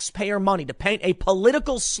taxpayer money to paint a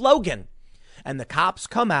political slogan, and the cops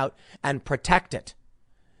come out and protect it.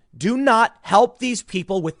 Do not help these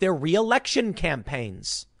people with their re-election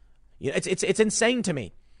campaigns. It's insane to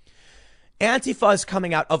me. Antifa is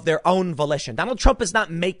coming out of their own volition. Donald Trump is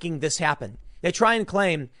not making this happen. They try and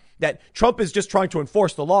claim that Trump is just trying to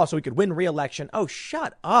enforce the law so he could win re-election. Oh,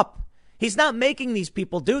 shut up. He's not making these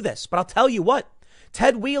people do this. But I'll tell you what,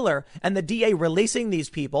 Ted Wheeler and the DA releasing these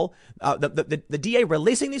people, the DA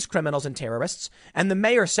releasing these criminals and terrorists, and the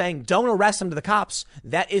mayor saying don't arrest them to the cops,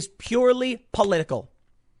 that is purely political.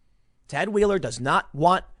 Ted Wheeler does not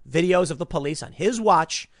want videos of the police on his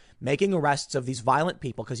watch making arrests of these violent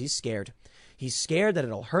people because he's scared. He's scared that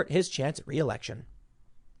it'll hurt his chance at re-election.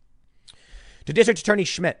 To District Attorney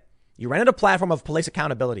Schmidt, you rented a platform of police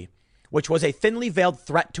accountability, which was a thinly veiled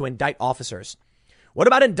threat to indict officers. What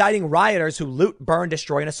about indicting rioters who loot, burn,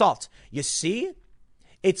 destroy, and assault? You see,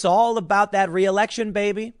 it's all about that re-election,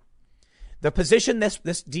 baby. The position this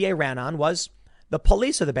DA ran on was the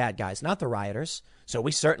police are the bad guys, not the rioters. So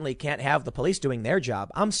we certainly can't have the police doing their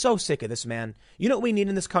job. I'm so sick of this, man. You know what we need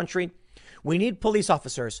in this country? We need police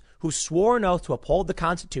officers who swore an oath to uphold the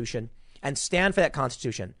Constitution and stand for that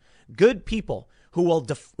Constitution. Good people who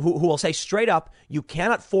will say straight up, you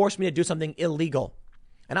cannot force me to do something illegal.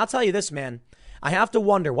 And I'll tell you this, man. I have to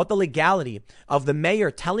wonder what the legality of the mayor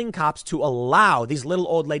telling cops to allow these little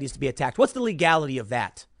old ladies to be attacked. What's the legality of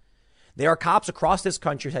that? There are cops across this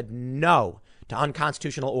country who said no to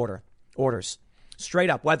unconstitutional orders. Straight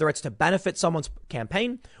up, whether it's to benefit someone's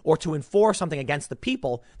campaign or to enforce something against the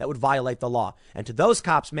people that would violate the law. And to those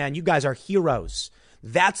cops, man, you guys are heroes.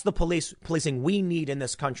 That's the policing we need in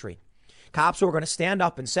this country. Cops who are going to stand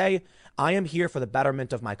up and say, I am here for the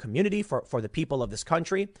betterment of my community, for the people of this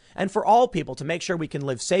country, and for all people to make sure we can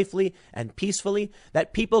live safely and peacefully,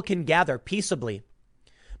 that people can gather peaceably.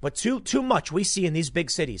 But too much we see in these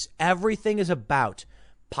big cities. Everything is about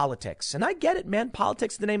politics. And I get it, man.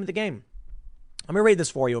 Politics is the name of the game. Let me read this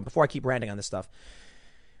for you before I keep ranting on this stuff.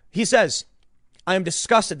 He says, I am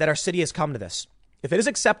disgusted that our city has come to this. If it is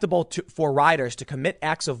acceptable for rioters to commit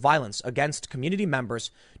acts of violence against community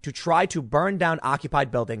members to try to burn down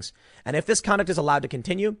occupied buildings, and if this conduct is allowed to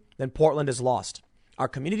continue, then Portland is lost. Our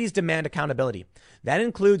communities demand accountability. That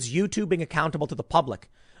includes you two being accountable to the public.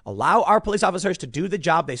 Allow our police officers to do the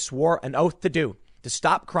job they swore an oath to do, to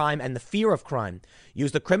stop crime and the fear of crime.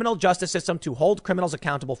 Use the criminal justice system to hold criminals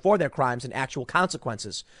accountable for their crimes and actual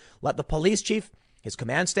consequences. Let the police chief, his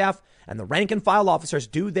command staff, and the rank and file officers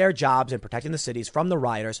do their jobs in protecting the cities from the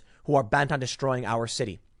rioters who are bent on destroying our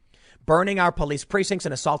city, burning our police precincts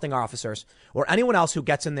and assaulting our officers, or anyone else who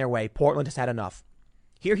gets in their way. Portland has had enough.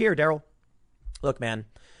 Hear, Daryl. Look, man,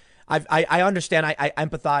 I understand. I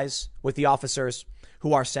empathize with the officers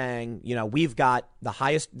who are saying, you know, we've got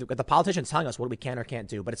the politicians telling us what we can or can't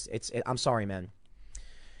do. But I'm sorry, man.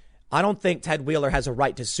 I don't think Ted Wheeler has a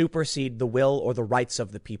right to supersede the will or the rights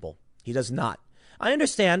of the people. He does not. I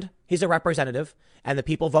understand he's a representative and the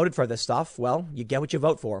people voted for this stuff. Well, you get what you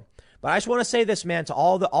vote for. But I just want to say this, man, to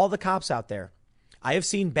all the cops out there. I have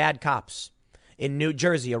seen bad cops in New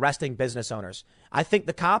Jersey arresting business owners. I think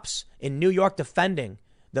the cops in New York defending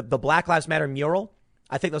the Black Lives Matter mural,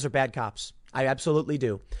 I think those are bad cops. I absolutely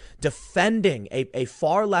do. Defending a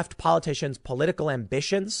far left politician's political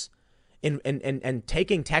ambitions and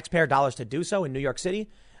taking taxpayer dollars to do so in New York City,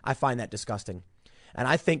 I find that disgusting. And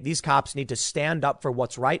I think these cops need to stand up for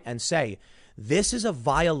what's right and say, this is a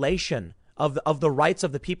violation of the rights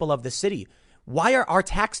of the people of the city. Why are our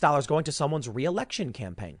tax dollars going to someone's reelection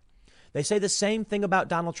campaign? They say the same thing about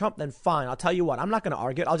Donald Trump, then fine. I'll tell you what, I'm not going to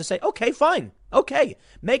argue it. I'll just say, okay, fine. Okay,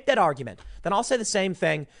 make that argument. Then I'll say the same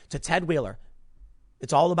thing to Ted Wheeler.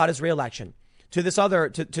 It's all about his reelection. To this other,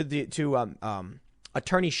 to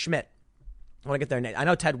Attorney Schmidt. I want to get their name. I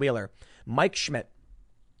know Ted Wheeler. Mike Schmidt.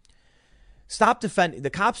 Stop defending. The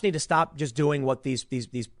cops need to stop just doing what these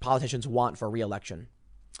politicians want for reelection.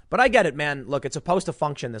 But I get it, man. Look, it's supposed to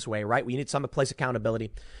function this way, right? We need some place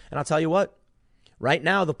accountability. And I'll tell you what. Right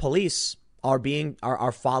now, the police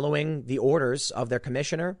are following the orders of their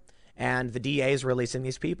commissioner, and the DA is releasing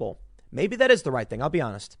these people. Maybe that is the right thing. I'll be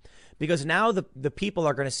honest, because now the people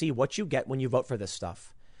are going to see what you get when you vote for this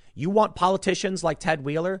stuff. You want politicians like Ted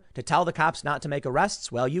Wheeler to tell the cops not to make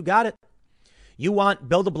arrests? Well, you got it. You want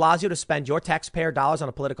Bill de Blasio to spend your taxpayer dollars on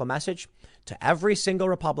a political message? To every single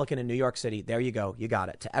Republican in New York City, there you go. You got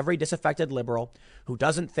it. To every disaffected liberal who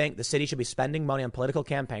doesn't think the city should be spending money on political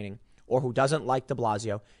campaigning, or who doesn't like de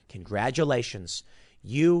Blasio, congratulations.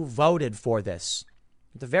 You voted for this.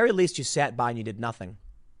 At the very least, you sat by and you did nothing.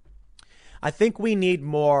 I think we need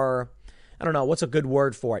more, I don't know, what's a good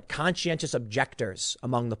word for it? Conscientious objectors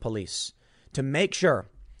among the police to make sure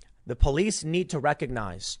the police need to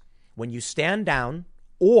recognize when you stand down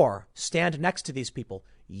or stand next to these people,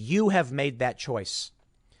 you have made that choice.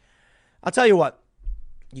 I'll tell you what,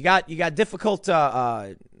 you got difficult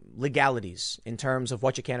legalities in terms of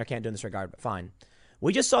what you can or can't do in this regard, but fine.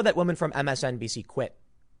 We just saw that woman from MSNBC quit.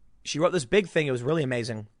 She wrote this big thing. It was really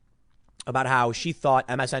amazing about how she thought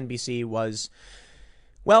MSNBC was,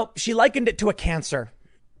 well, she likened it to a cancer.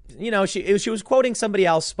 You know, she was quoting somebody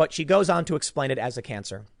else, but she goes on to explain it as a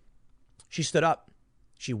cancer. She stood up.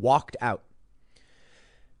 She walked out.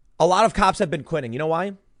 A lot of cops have been quitting. You know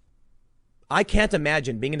why? I can't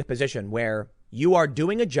imagine being in a position where you are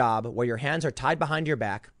doing a job where your hands are tied behind your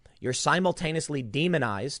back, you're simultaneously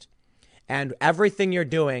demonized, and everything you're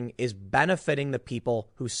doing is benefiting the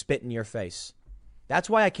people who spit in your face. That's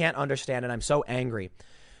why I can't understand it. I'm so angry.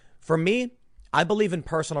 For me, I believe in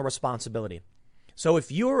personal responsibility. So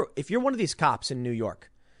if you're one of these cops in New York,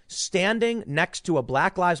 standing next to a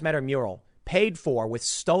Black Lives Matter mural paid for with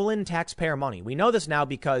stolen taxpayer money, we know this now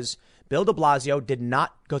because Bill de Blasio did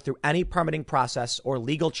not go through any permitting process or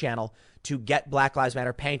legal channel to get Black Lives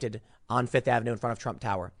Matter painted on Fifth Avenue in front of Trump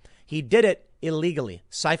Tower. He did it illegally,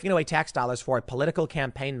 siphoning away tax dollars for a political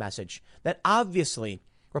campaign message that obviously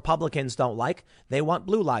Republicans don't like. They want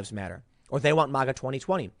Blue Lives Matter, or they want MAGA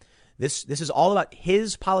 2020. This is all about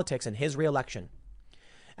his politics and his reelection.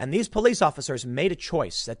 And these police officers made a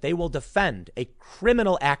choice that they will defend a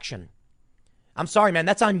criminal action. I'm sorry, man,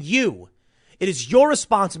 that's on you. It is your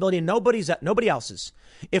responsibility and nobody else's.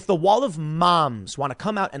 If the wall of moms want to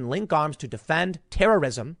come out and link arms to defend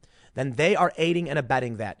terrorism, then they are aiding and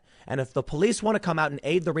abetting that. And if the police want to come out and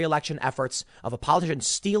aid the reelection efforts of a politician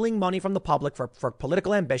stealing money from the public for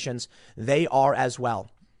political ambitions, they are as well.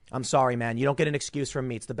 I'm sorry, man. You don't get an excuse from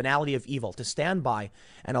me. It's the banality of evil to stand by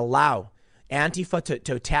and allow Antifa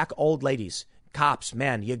to attack old ladies. Cops,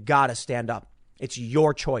 man, you got to stand up. It's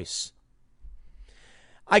your choice.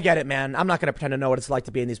 I get it, man. I'm not going to pretend to know what it's like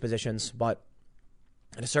to be in these positions, but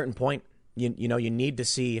at a certain point, you need to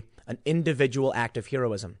see an individual act of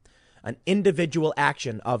heroism, an individual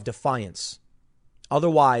action of defiance.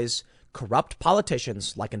 Otherwise, corrupt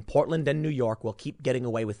politicians like in Portland and New York will keep getting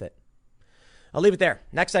away with it. I'll leave it there.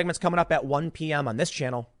 Next segment's coming up at 1 p.m. on this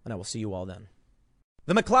channel, and I will see you all then.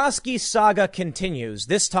 The McCloskey saga continues,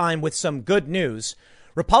 this time with some good news.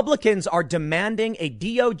 Republicans are demanding a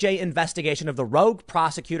DOJ investigation of the rogue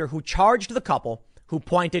prosecutor who charged the couple who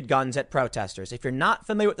pointed guns at protesters. If you're not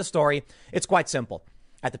familiar with the story, it's quite simple.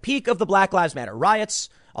 At the peak of the Black Lives Matter riots,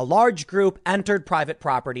 a large group entered private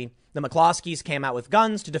property. The McCloskeys came out with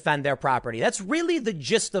guns to defend their property. That's really the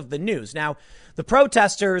gist of the news. Now, the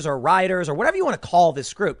protesters or rioters or whatever you want to call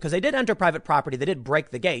this group, because they did enter private property, they did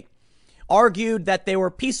break the gate, argued that they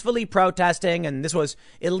were peacefully protesting and this was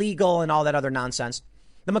illegal and all that other nonsense.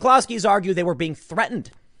 The McCloskeys argue they were being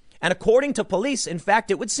threatened. And according to police, in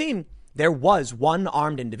fact, it would seem there was one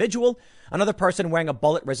armed individual, another person wearing a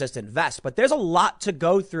bullet-resistant vest. But there's a lot to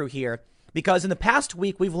go through here because in the past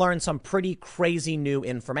week, we've learned some pretty crazy new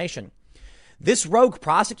information. This rogue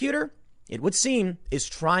prosecutor, it would seem, is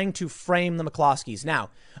trying to frame the McCloskeys.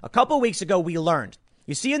 Now, a couple of weeks ago, we learned.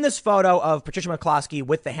 You see in this photo of Patricia McCloskey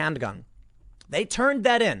with the handgun, they turned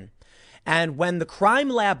that in. And when the crime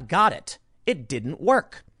lab got it, it didn't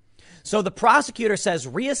work. So the prosecutor says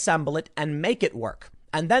reassemble it and make it work.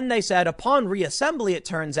 And then they said upon reassembly, it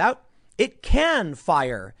turns out it can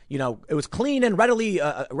fire. You know, it was clean and readily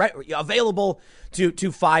available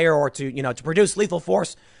to fire or to produce lethal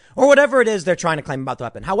force or whatever it is they're trying to claim about the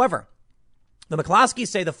weapon. However, the McCloskeys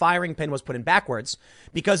say the firing pin was put in backwards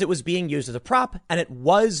because it was being used as a prop and it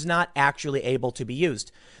was not actually able to be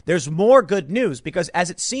used. There's more good news because as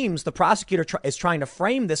it seems, the prosecutor is trying to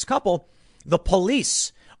frame this couple. The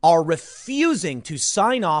police are refusing to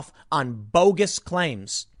sign off on bogus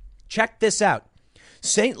claims. Check this out.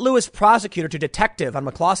 St. Louis prosecutor to detective on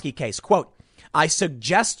McCloskey case, quote, "I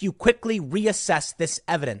suggest you quickly reassess this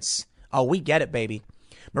evidence." Oh, we get it, baby.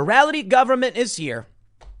 Morality government is here.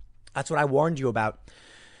 That's what I warned you about.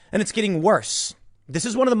 And it's getting worse. This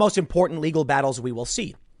is one of the most important legal battles we will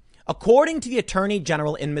see. According to the attorney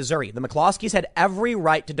general in Missouri, the McCloskeys had every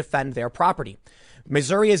right to defend their property.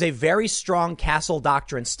 Missouri is a very strong castle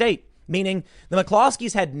doctrine state, meaning the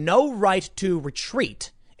McCloskeys had no right to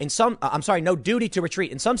retreat no duty to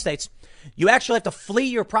retreat. In some states, you actually have to flee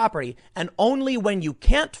your property, and only when you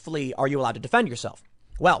can't flee are you allowed to defend yourself.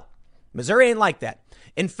 Well, Missouri ain't like that.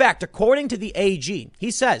 In fact, according to the AG, he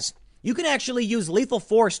says You can actually use lethal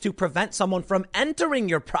force to prevent someone from entering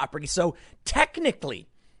your property. So technically,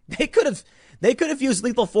 they could have used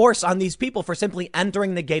lethal force on these people for simply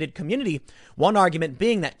entering the gated community. One argument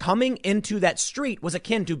being that coming into that street was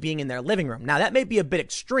akin to being in their living room. Now, that may be a bit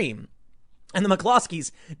extreme. And the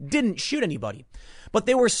McCloskeys didn't shoot anybody, but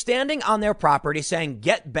they were standing on their property saying,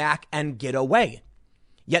 get back and get away.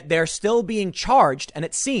 Yet they're still being charged. And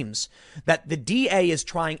it seems that the DA is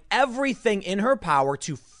trying everything in her power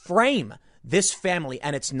to frame this family.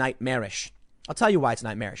 And it's nightmarish. I'll tell you why it's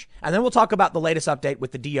nightmarish. And then we'll talk about the latest update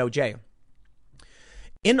with the DOJ.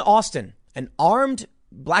 In Austin, an armed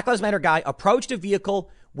Black Lives Matter guy approached a vehicle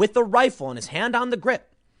with a rifle and his hand on the grip.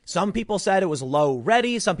 Some people said it was low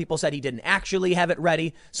ready. Some people said he didn't actually have it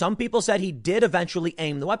ready. Some people said he did eventually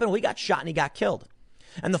aim the weapon. Well, he got shot and he got killed.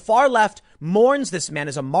 And the far left mourns this man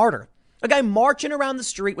as a martyr. A guy marching around the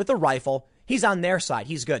street with a rifle. He's on their side.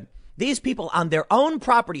 He's good. These people on their own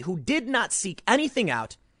property who did not seek anything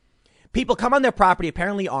out. People come on their property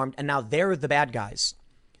apparently armed, and now they're the bad guys.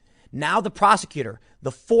 Now the prosecutor,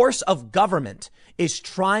 the force of government, is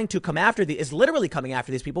literally coming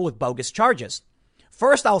after these people with bogus charges.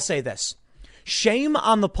 First, I'll say this. Shame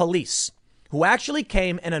on the police who actually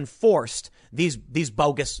came and enforced these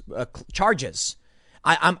bogus charges.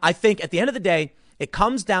 I think at the end of the day, it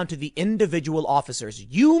comes down to the individual officers.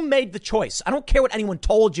 You made the choice. I don't care what anyone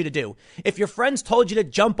told you to do. If your friends told you to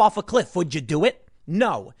jump off a cliff, would you do it?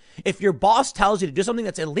 No. If your boss tells you to do something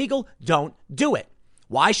that's illegal, don't do it.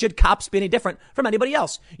 Why should cops be any different from anybody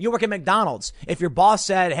else? You work at McDonald's. If your boss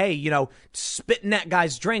said, hey, spit in that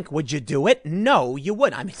guy's drink, would you do it? No, you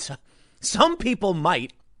wouldn't. I mean, some people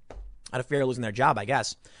might out of fear of losing their job, I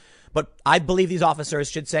guess. But I believe these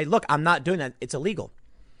officers should say, look, I'm not doing that. It's illegal.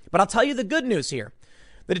 But I'll tell you the good news here.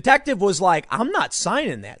 The detective was like, I'm not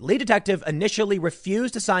signing that. Lead detective initially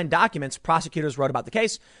refused to sign documents. Prosecutors wrote about the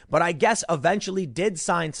case, but I guess eventually did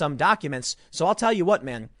sign some documents. So I'll tell you what,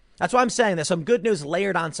 man. That's why I'm saying there's some good news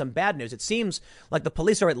layered on some bad news. It seems like the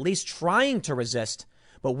police are at least trying to resist,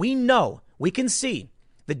 but we can see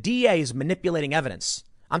the DA is manipulating evidence.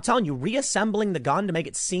 I'm telling you, reassembling the gun to make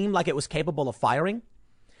it seem like it was capable of firing.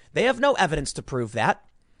 They have no evidence to prove that.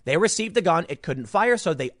 They received the gun. It couldn't fire,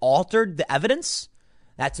 so they altered the evidence.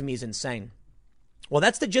 That to me is insane. Well,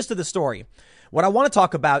 that's the gist of the story. What I want to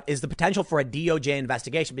talk about is the potential for a DOJ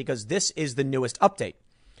investigation because this is the newest update.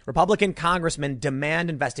 Republican congressmen demand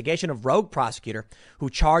investigation of rogue prosecutor who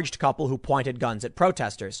charged couple who pointed guns at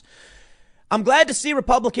protesters. I'm glad to see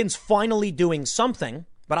Republicans finally doing something,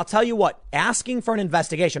 but I'll tell you what, asking for an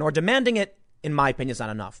investigation or demanding it, in my opinion, is not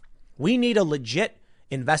enough. We need a legit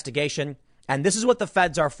investigation, and this is what the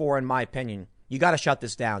feds are for, in my opinion. You got to shut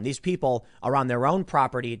this down. These people are on their own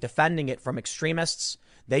property defending it from extremists.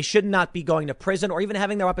 They should not be going to prison or even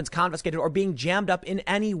having their weapons confiscated or being jammed up in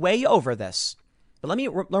any way over this. But let me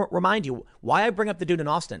remind you why I bring up the dude in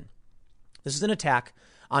Austin. This is an attack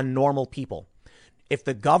on normal people. If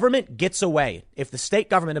the government gets away, if the state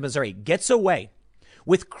government of Missouri gets away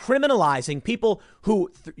with criminalizing people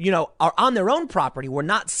who, are on their own property, were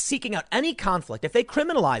not seeking out any conflict, if they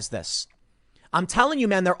criminalize this, I'm telling you,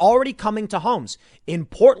 man, they're already coming to homes in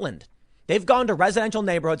Portland. They've gone to residential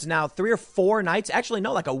neighborhoods now 3 or 4 nights. Actually,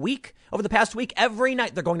 no, like a week. Over the past week, every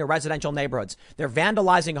night they're going to residential neighborhoods. They're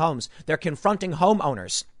vandalizing homes. They're confronting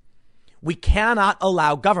homeowners. We cannot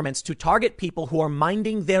allow governments to target people who are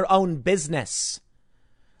minding their own business.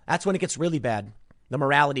 That's when it gets really bad. The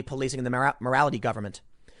morality policing and the morality government.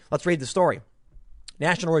 Let's read the story.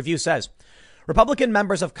 National Review says, Republican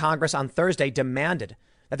members of Congress on Thursday demanded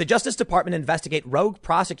that the Justice Department investigate rogue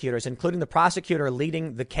prosecutors, including the prosecutor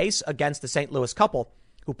leading the case against the St. Louis couple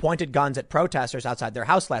who pointed guns at protesters outside their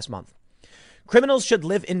house last month. Criminals should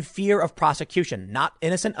live in fear of prosecution, not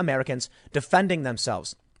innocent Americans defending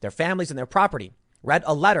themselves, their families, and their property, read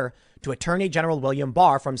a letter to Attorney General William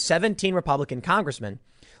Barr from 17 Republican congressmen,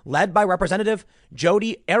 led by Representative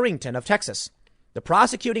Jody Arrington of Texas. The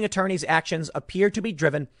prosecuting attorney's actions appear to be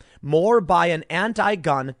driven more by an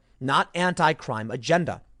anti-gun, not anti-crime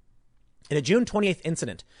agenda. In a June 28th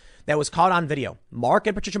incident that was caught on video, Mark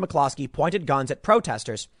and Patricia McCloskey pointed guns at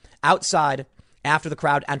protesters outside after the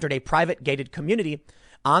crowd entered a private gated community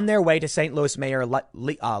on their way to St. Louis Mayor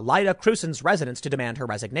Lyda Krewson's residence to demand her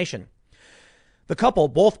resignation. The couple,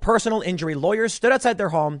 both personal injury lawyers, stood outside their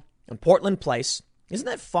home in Portland Place. Isn't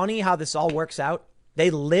that funny how this all works out? They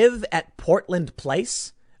live at Portland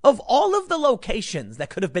Place. Of all of the locations that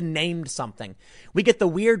could have been named something, we get the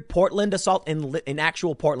weird Portland assault in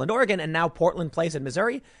actual Portland, Oregon, and now Portland Place in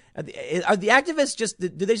Missouri. Are the activists do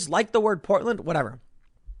they just like the word Portland? Whatever.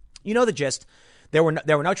 You know the gist. There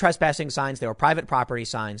were no trespassing signs. They were private property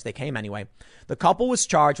signs. They came anyway. The couple was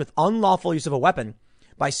charged with unlawful use of a weapon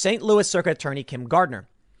by St. Louis Circuit Attorney Kim Gardner.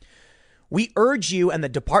 We urge you and the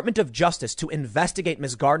Department of Justice to investigate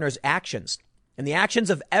Ms. Gardner's actions and the actions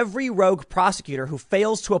of every rogue prosecutor who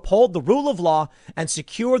fails to uphold the rule of law and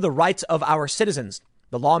secure the rights of our citizens,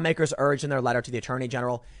 the lawmakers urged in their letter to the Attorney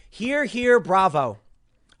General. Hear, hear, bravo.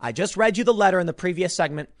 I just read you the letter in the previous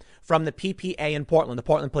segment from the PPA in Portland, the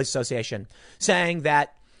Portland Police Association, saying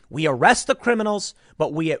that we arrest the criminals,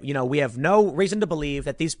 but we have no reason to believe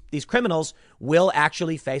that these criminals will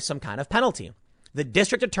actually face some kind of penalty. The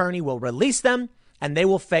district attorney will release them and they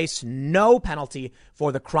will face no penalty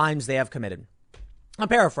for the crimes they have committed. I'm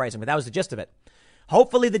paraphrasing, but that was the gist of it.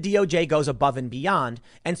 Hopefully the DOJ goes above and beyond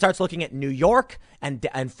and starts looking at New York and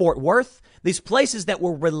Fort Worth, these places that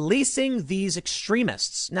were releasing these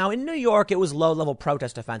extremists. Now, in New York, it was low-level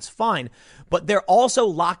protest offense, fine, but they're also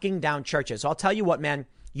locking down churches. So I'll tell you what, man,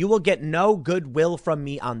 you will get no goodwill from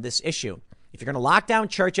me on this issue. If you're going to lock down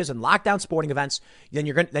churches and lock down sporting events, then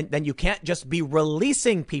then you can't just be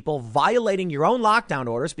releasing people violating your own lockdown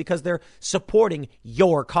orders because they're supporting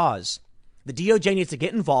your cause. The DOJ needs to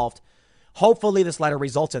get involved. Hopefully this letter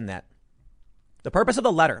results in that. The purpose of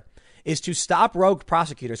the letter is to stop rogue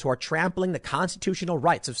prosecutors who are trampling the constitutional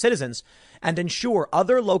rights of citizens and ensure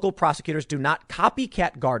other local prosecutors do not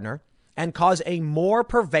copycat Gardner and cause a more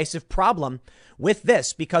pervasive problem with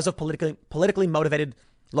this because of politically motivated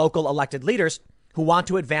local elected leaders who want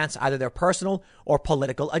to advance either their personal or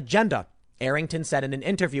political agenda. Arrington said in an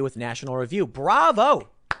interview with National Review. Bravo.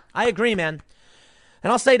 I agree, man.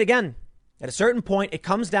 And I'll say it again. At a certain point, it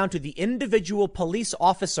comes down to the individual police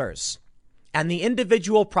officers and the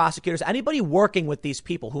individual prosecutors, anybody working with these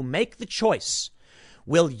people who make the choice.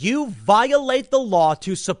 Will you violate the law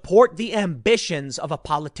to support the ambitions of a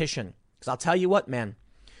politician? Because I'll tell you what, man,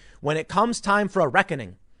 when it comes time for a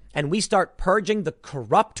reckoning and we start purging the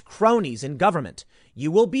corrupt cronies in government, you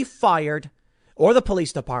will be fired, or the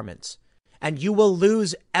police departments, and you will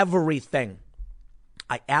lose everything.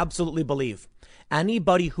 I absolutely believe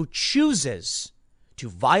anybody who chooses to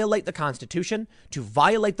violate the Constitution, to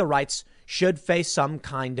violate the rights, should face some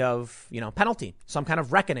kind of, penalty, some kind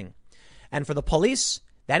of reckoning. And for the police,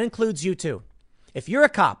 that includes you too. If you're a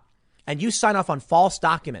cop and you sign off on false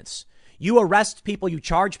documents, you arrest people, you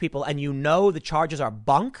charge people, and you know the charges are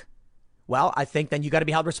bunk, well, I think then you got to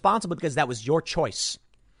be held responsible because that was your choice.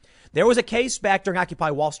 There was a case back during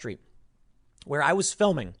Occupy Wall Street where I was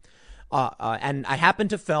filming. And I happened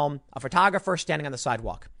to film a photographer standing on the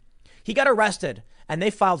sidewalk. He got arrested and they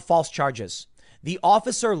filed false charges. The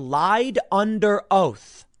officer lied under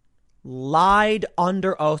oath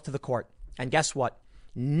to the court. And guess what?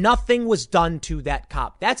 Nothing was done to that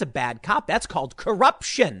cop. That's a bad cop. That's called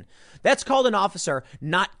corruption. That's called an officer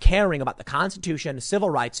not caring about the Constitution, civil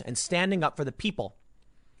rights, and standing up for the people.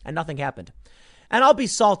 And nothing happened. And I'll be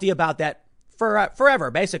salty about that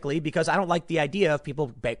forever, basically, because I don't like the idea of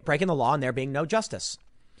people breaking the law and there being no justice.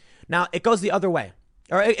 Now, it goes the other way.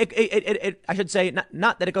 Or I should say,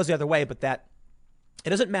 not that it goes the other way, but that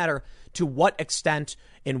it doesn't matter to what extent,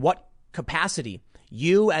 in what capacity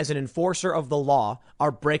you as an enforcer of the law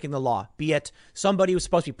are breaking the law, be it somebody who's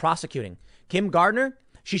supposed to be prosecuting. Kim Gardner,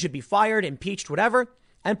 she should be fired, impeached, whatever,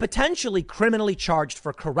 and potentially criminally charged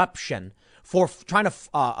for corruption, for trying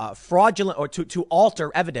to fraudulent or to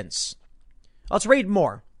alter evidence. Let's read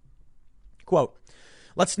more. Quote,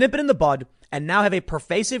 let's nip it in the bud and now have a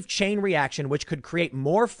pervasive chain reaction which could create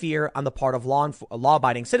more fear on the part of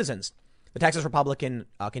law-abiding citizens. The Texas Republican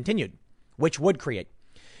continued, which would create.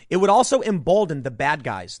 It would also embolden the bad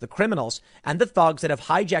guys, the criminals, and the thugs that have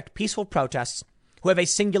hijacked peaceful protests who have a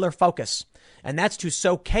singular focus, and that's to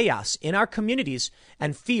sow chaos in our communities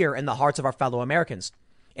and fear in the hearts of our fellow Americans.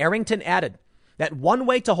 Arrington added that one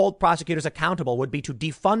way to hold prosecutors accountable would be to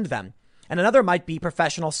defund them, and another might be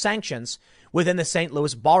professional sanctions within the St.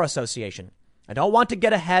 Louis Bar Association. I don't want to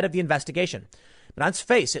get ahead of the investigation, but on its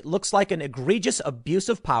face, it looks like an egregious abuse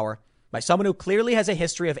of power by someone who clearly has a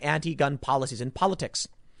history of anti-gun policies in politics.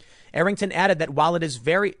 Arrington added that while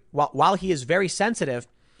he is very sensitive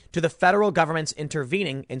to the federal government's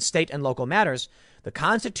intervening in state and local matters, the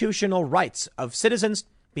constitutional rights of citizens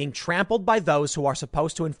being trampled by those who are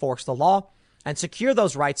supposed to enforce the law and secure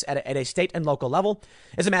those rights at a state and local level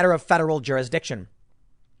is a matter of federal jurisdiction.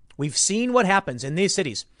 We've seen what happens in these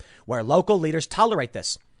cities where local leaders tolerate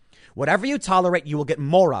this. Whatever you tolerate, you will get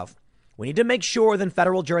more of. We need to make sure than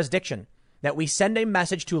federal jurisdiction that we send a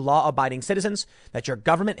message to law-abiding citizens that your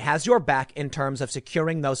government has your back in terms of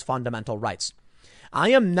securing those fundamental rights. I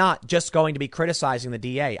am not just going to be criticizing the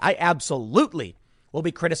DA. I absolutely will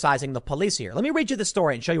be criticizing the police here. Let me read you the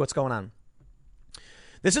story and show you what's going on.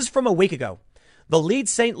 This is from a week ago. The lead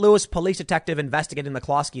St. Louis police detective investigating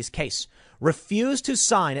McCloskey's case refused to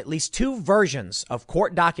sign at least 2 versions of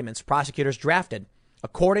court documents prosecutors drafted,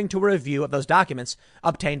 according to a review of those documents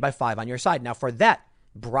obtained by 5 on Your Side. Now, for that,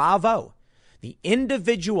 bravo. The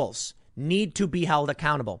individuals need to be held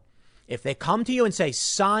accountable. If they come to you and say,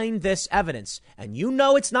 sign this evidence, and you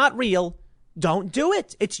know it's not real, don't do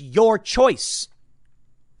it. It's your choice.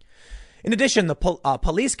 In addition, the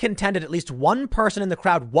police contended at least one person in the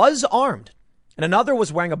crowd was armed and another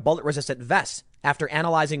was wearing a bullet-resistant vest after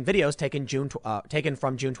analyzing videos taken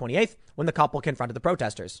from June 28th when the couple confronted the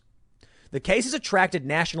protesters. The case has attracted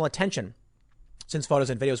national attention since photos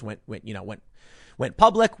and videos went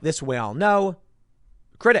public. This we all know.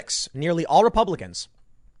 Critics, nearly all Republicans,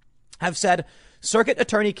 have said Circuit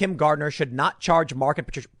Attorney Kim Gardner should not charge Mark and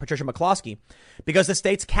Patricia McCloskey because the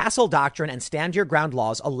state's Castle Doctrine and Stand Your Ground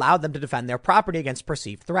laws allowed them to defend their property against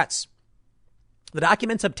perceived threats. The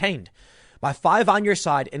documents obtained by 5 on Your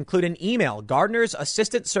Side include an email Gardner's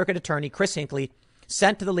Assistant Circuit Attorney Chris Hinckley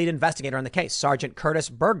sent to the lead investigator on the case, Sergeant Curtis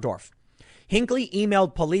Bergdorf. Hinckley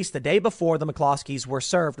emailed police the day before the McCloskeys were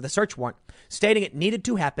served with a search warrant, stating it needed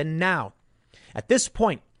to happen now. At this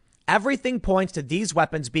point, everything points to these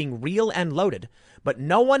weapons being real and loaded, but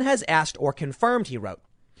no one has asked or confirmed, he wrote.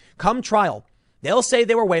 Come trial, they'll say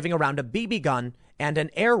they were waving around a BB gun and an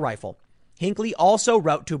air rifle. Hinckley also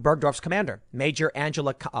wrote to Bergdorf's commander, Major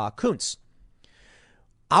Angela Kuntz.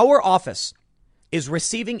 Our office is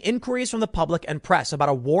receiving inquiries from the public and press about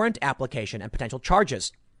a warrant application and potential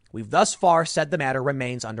charges. We've thus far said the matter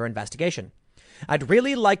remains under investigation. I'd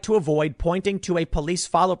really like to avoid pointing to a police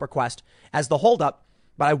follow-up request as the holdup,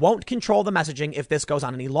 but I won't control the messaging if this goes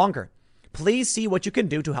on any longer. Please see what you can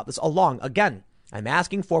do to help this along. Again, I'm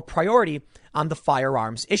asking for priority on the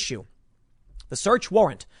firearms issue. The search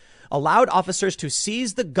warrant allowed officers to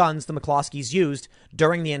seize the guns the McCloskeys used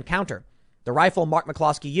during the encounter. The rifle Mark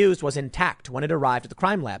McCloskey used was intact when it arrived at the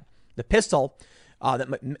crime lab. The pistol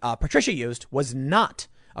that Patricia used was not,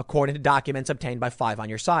 according to documents obtained by 5 on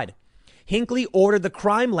Your Side. Hinckley ordered the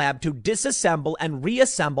crime lab to disassemble and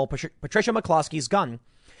reassemble Patricia McCloskey's gun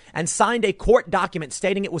and signed a court document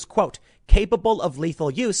stating it was, quote, capable of lethal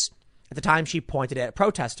use at the time she pointed it at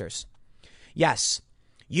protesters. Yes,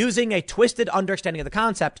 using a twisted understanding of the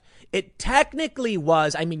concept, it technically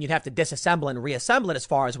was, you'd have to disassemble and reassemble it as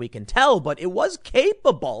far as we can tell, but it was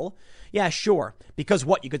capable. Yeah, sure. Because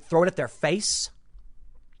what, you could throw it at their face?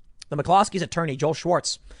 The McCloskey's attorney, Joel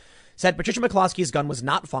Schwartz, said Patricia McCloskey's gun was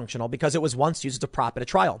not functional because it was once used as a prop at a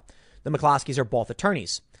trial. The McCloskeys are both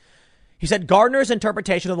attorneys. He said Gardner's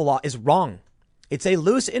interpretation of the law is wrong. It's a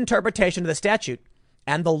loose interpretation of the statute,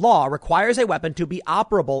 and the law requires a weapon to be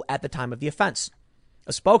operable at the time of the offense.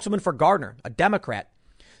 A spokeswoman for Gardner, a Democrat,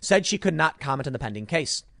 said she could not comment on the pending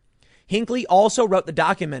case. Hinckley also wrote the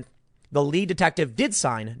document the lead detective did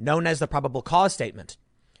sign, known as the probable cause statement.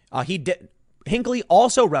 Hinckley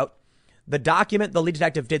also wrote the document the lead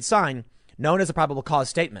detective did sign, known as the probable cause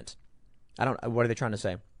statement. What are they trying to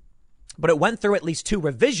say? But it went through at least 2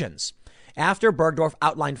 revisions after Bergdorf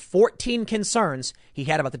outlined 14 concerns he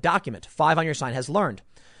had about the document. 5 on Your Side has learned.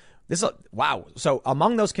 Wow. So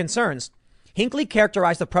among those concerns, Hinckley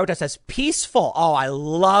characterized the protest as peaceful. Oh, I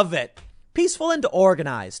love it. Peaceful and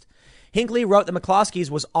organized. Hinckley wrote that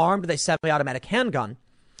McCloskey's was armed with a semi-automatic handgun.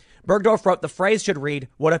 Bergdorf wrote the phrase should read,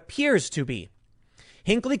 what appears to be.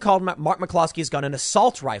 Hinckley called Mark McCloskey's gun an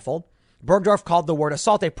assault rifle. Bergdorf called the word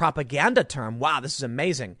assault a propaganda term. Wow, this is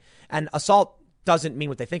amazing. And assault doesn't mean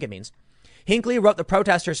what they think it means. Hinckley wrote the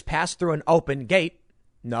protesters passed through an open gate.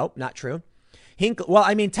 No, not true.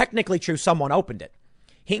 Technically true. Someone opened it.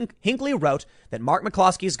 Hinckley wrote that Mark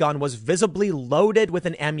McCloskey's gun was visibly loaded with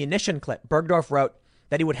an ammunition clip. Bergdorf wrote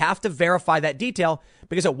that he would have to verify that detail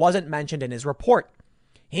because it wasn't mentioned in his report.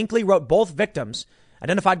 Hinckley wrote both victims,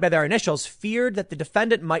 identified by their initials, feared that the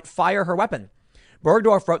defendant might fire her weapon.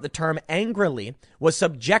 Bergdorf wrote the term angrily was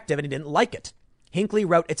subjective and he didn't like it. Hinckley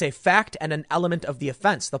wrote it's a fact and an element of the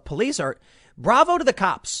offense. The police are bravo to the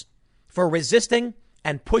cops for resisting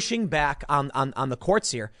and pushing back on the courts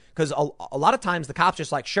here, because a lot of times the cops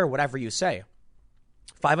just like, sure, whatever you say.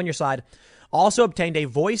 5 on Your Side also obtained a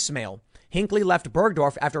voicemail Hinckley left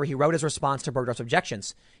Bergdorf after he wrote his response to Bergdorf's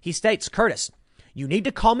objections. He states, Curtis, you need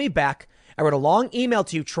to call me back. I wrote a long email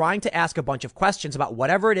to you trying to ask a bunch of questions about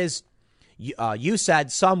whatever it is you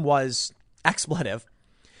said some was expletive.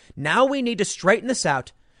 Now we need to straighten this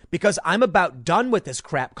out because I'm about done with this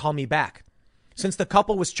crap. Call me back. Since the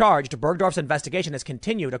couple was charged, Bergdorf's investigation has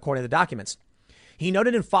continued according to the documents. He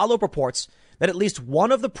noted in follow-up reports that at least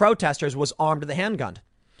one of the protesters was armed with a handgun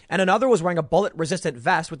and another was wearing a bullet-resistant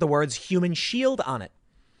vest with the words human shield on it.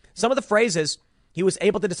 Some of the phrases he was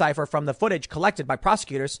able to decipher from the footage collected by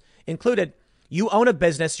prosecutors included, "You own a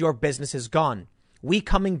business, your business is gone. We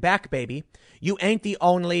coming back, baby. You ain't the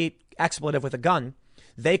only expletive with a gun.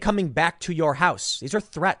 They coming back to your house." These are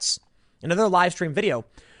threats. In another live stream video,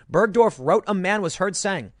 Bergdorf wrote a man was heard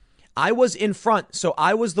saying, "I was in front, so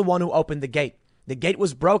I was the one who opened the gate. The gate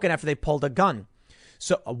was broken after they pulled a gun.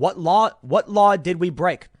 So what law did we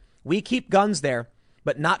break? We keep guns there,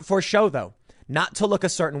 but not for show, though. Not to look a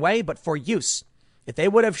certain way, but for use. If they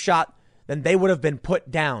would have shot, then they would have been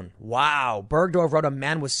put down." Wow. Bergdorf wrote a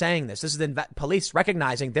man was saying this. This is the police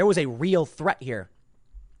recognizing there was a real threat here.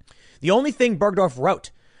 The only thing Bergdorf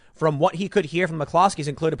wrote from what he could hear from McCloskeys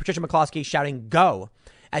included Patricia McCloskey shouting "go"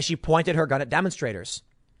 as she pointed her gun at demonstrators.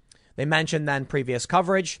 They mentioned then previous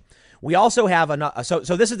coverage. We also have so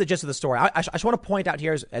this is the gist of the story. I just want to point out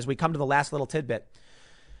here as we come to the last little tidbit.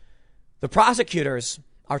 The prosecutors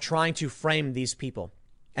are trying to frame these people.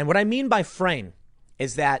 And what I mean by frame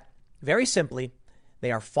is that, very simply,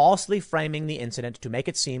 they are falsely framing the incident to make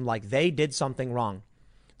it seem like they did something wrong.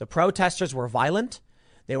 The protesters were violent.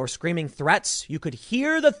 They were screaming threats. You could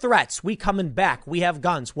hear the threats. "We coming back. We have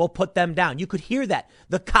guns. We'll put them down." You could hear that.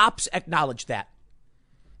 The cops acknowledged that.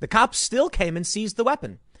 The cops still came and seized the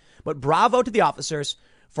weapon. But bravo to the officers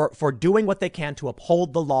for doing what they can to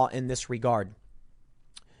uphold the law in this regard.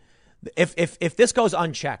 If this goes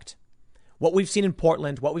unchecked, what we've seen in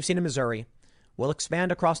Portland, what we've seen in Missouri, will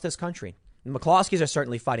expand across this country. The McCloskeys are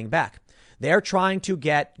certainly fighting back. They're trying to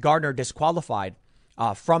get Gardner disqualified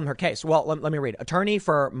from her case. Well, let me read. Attorney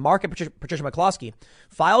for Mark and Patricia McCloskey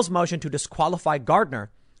files motion to disqualify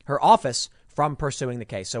Gardner, her office, from pursuing the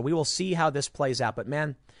case. So we will see how this plays out. But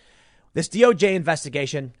man, this DOJ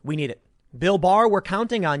investigation, we need it. Bill Barr, we're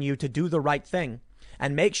counting on you to do the right thing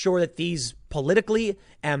and make sure that these politically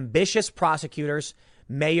ambitious prosecutors,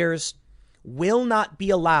 mayors, will not be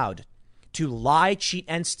allowed to lie, cheat,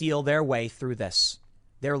 and steal their way through this.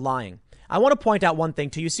 They're lying. I want to point out one thing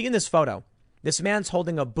too. You see in this photo, this man's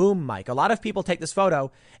holding a boom mic. A lot of people take this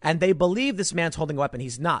photo and they believe this man's holding a weapon.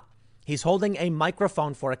 He's not. He's holding a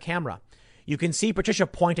microphone for a camera. You can see Patricia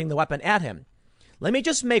pointing the weapon at him. Let me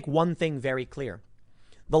just make one thing very clear.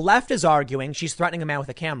 The left is arguing she's threatening a man with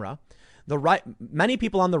a camera. The right, many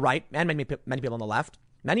people on the right and many people on the left,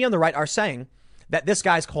 many on the right are saying that this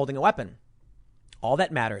guy's holding a weapon. All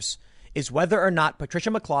that matters is whether or not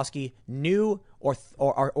Patricia McCloskey knew or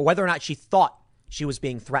whether or not she thought she was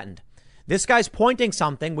being threatened. This guy's pointing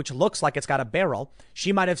something which looks like it's got a barrel.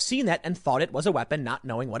 She might have seen that and thought it was a weapon, not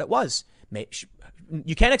knowing what it was.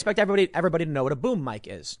 You can't expect everybody to know what a boom mic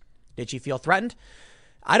is. Did she feel threatened?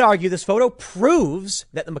 I'd argue this photo proves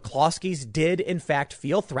that the McCloskeys did, in fact,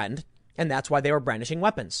 feel threatened, and that's why they were brandishing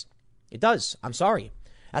weapons. It does. I'm sorry.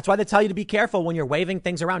 That's why they tell you to be careful when you're waving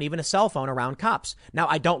things around, even a cell phone, around cops. Now,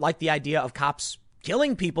 I don't like the idea of cops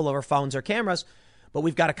killing people over phones or cameras, but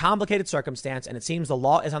we've got a complicated circumstance, and it seems the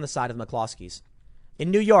law is on the side of the McCloskeys.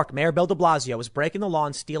 In New York, Mayor Bill de Blasio was breaking the law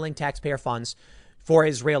and stealing taxpayer funds for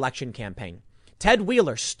his re-election campaign. Ted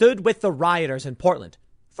Wheeler stood with the rioters in Portland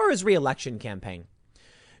for his re-election campaign.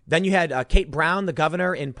 Then you had Kate Brown, the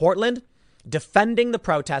governor in Portland, defending the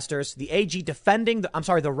protesters, the AG defending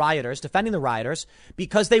the rioters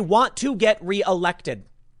because they want to get re-elected.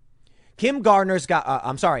 Kim Gardner's got,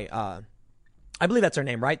 I believe that's her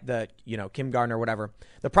name, right? Kim Gardner, whatever.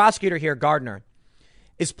 The prosecutor here, Gardner,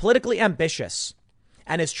 is politically ambitious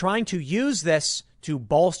and is trying to use this to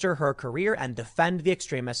bolster her career and defend the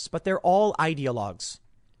extremists, but they're all ideologues.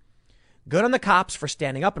 Good on the cops for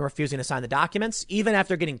standing up and refusing to sign the documents, even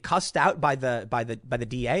after getting cussed out by the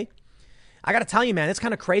DA. I got to tell you, man, it's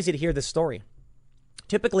kind of crazy to hear this story.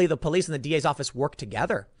 Typically, the police and the DA's office work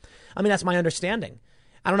together. I mean, that's my understanding.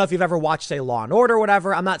 I don't know if you've ever watched, say, Law and Order or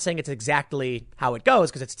whatever. I'm not saying it's exactly how it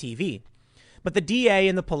goes because it's TV. But the DA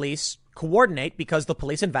and the police coordinate because the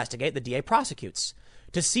police investigate, the DA prosecutes.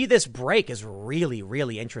 To see this break is really,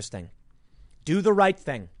 really interesting. Do the right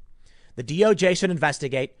thing. The DOJ should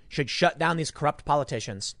investigate, should shut down these corrupt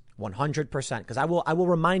politicians 100%. Because I will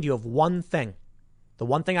remind you of one thing. The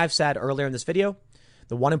one thing I've said earlier in this video,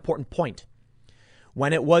 the one important point.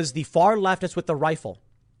 When it was the far leftists with the rifle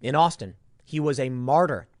in Austin, he was a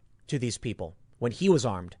martyr to these people when he was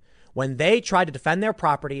armed. When they tried to defend their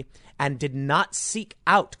property and did not seek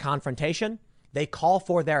out confrontation, they call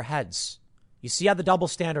for their heads. You see how the double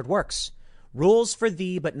standard works. Rules for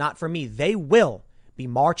thee, but not for me. They will be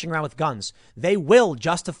marching around with guns. They will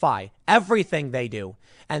justify everything they do.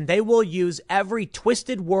 And they will use every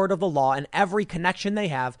twisted word of the law and every connection they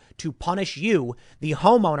have to punish you, the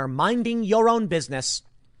homeowner, minding your own business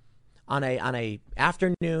on a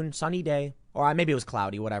afternoon, sunny day, or maybe it was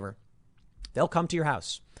cloudy, whatever. They'll come to your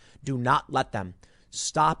house. Do not let them.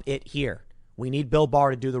 Stop it here. We need Bill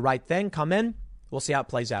Barr to do the right thing. Come in. We'll see how it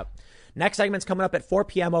plays out. Next segment's coming up at 4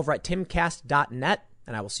 p.m. over at timcast.net,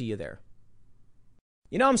 and I will see you there.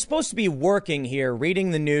 You know, I'm supposed to be working here,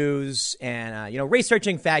 reading the news and,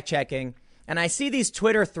 researching, fact-checking. And I see these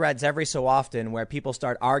Twitter threads every so often where people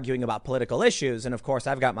start arguing about political issues. And, of course,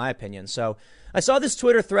 I've got my opinion. So I saw this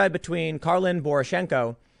Twitter thread between Karlin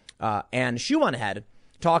Poroshenko and Shoeonhead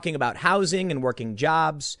talking about housing and working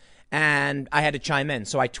jobs. And I had to chime in.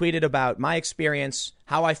 So I tweeted about my experience,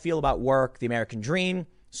 how I feel about work, the American dream,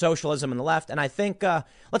 socialism and the left. And I think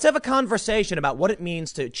let's have a conversation about what it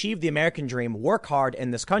means to achieve the American dream, work hard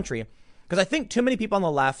in this country. Because I think too many people on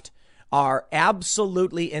the left are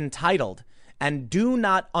absolutely entitled and do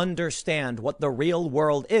not understand what the real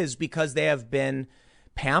world is because they have been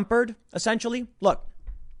pampered, essentially. Look,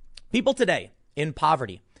 people today in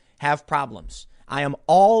poverty have problems. I am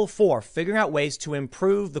all for figuring out ways to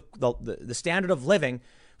improve the standard of living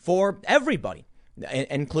for everybody,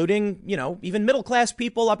 including, even middle class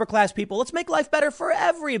people, upper class people. Let's make life better for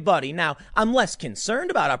everybody. Now, I'm less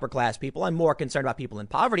concerned about upper class people. I'm more concerned about people in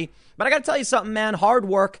poverty. But I got to tell you something, man. Hard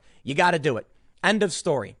work, you got to do it. End of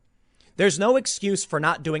story. There's no excuse for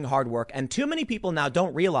not doing hard work. And too many people now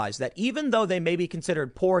don't realize that even though they may be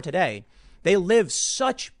considered poor today, they live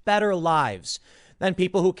such better lives than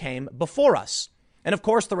people who came before us. And of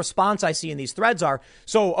course, the response I see in these threads are,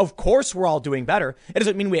 so of course we're all doing better. It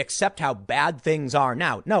doesn't mean we accept how bad things are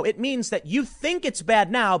now. No, it means that you think it's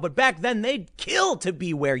bad now, but back then they'd kill to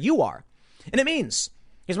be where you are. And it means,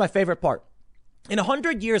 here's my favorite part. In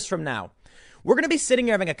 100 years from now, we're going to be sitting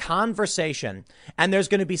here having a conversation, and there's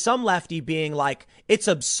going to be some lefty being like, it's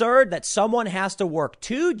absurd that someone has to work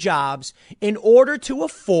 2 jobs in order to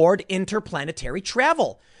afford interplanetary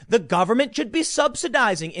travel. The government should be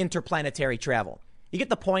subsidizing interplanetary travel. You get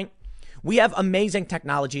the point? We have amazing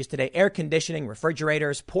technologies today, air conditioning,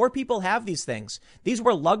 refrigerators. Poor people have these things. These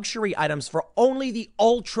were luxury items for only the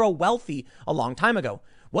ultra wealthy a long time ago.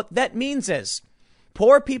 What that means is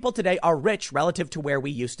poor people today are rich relative to where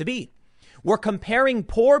we used to be. We're comparing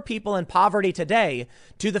poor people in poverty today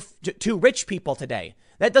to rich people today.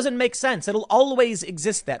 That doesn't make sense. It'll always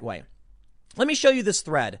exist that way. Let me show you this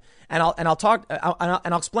thread, and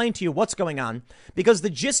I'll explain to you what's going on, because the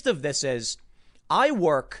gist of this is I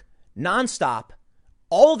work nonstop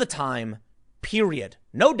all the time, period.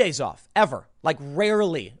 No days off, ever. Like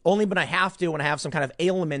rarely. Only when I have to, when I have some kind of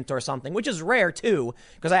ailment or something, which is rare too,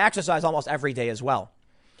 because I exercise almost every day as well.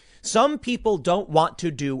 Some people don't want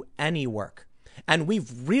to do any work. And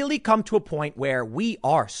we've really come to a point where we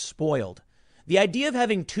are spoiled. The idea of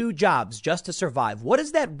having 2 jobs just to survive, what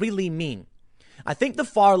does that really mean? I think the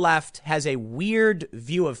far left has a weird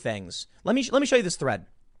view of things. Let me show you this thread.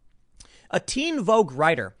 A Teen Vogue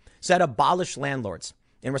writer said abolish landlords.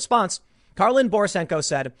 In response, Karlin Poroshenko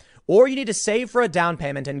said, or you need to save for a down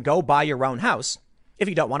payment and go buy your own house if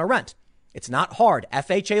you don't want to rent. It's not hard.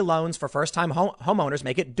 FHA loans for first-time homeowners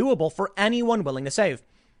make it doable for anyone willing to save.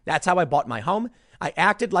 That's how I bought my home. I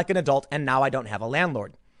acted like an adult, and now I don't have a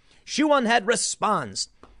landlord. Shoeonhead responds,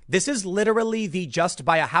 this is literally the just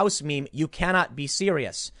buy a house meme. You cannot be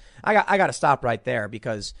serious. I got to stop right there,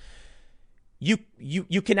 because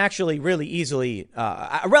you can actually really easily,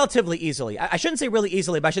 relatively easily, I shouldn't say really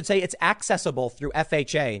easily, but I should say it's accessible through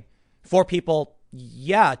FHA for people,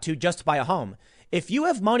 to just buy a home. If you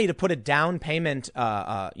have money to put a down payment,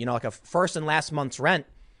 like a first and last month's rent,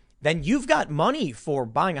 then you've got money for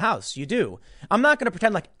buying a house. You do. I'm not going to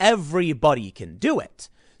pretend like everybody can do it.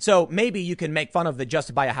 So maybe you can make fun of the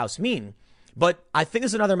just buy a house meme. But I think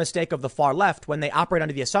this is another mistake of the far left when they operate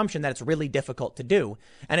under the assumption that it's really difficult to do.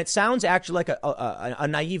 And it sounds actually like a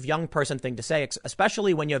naive young person thing to say,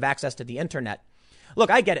 especially when you have access to the internet.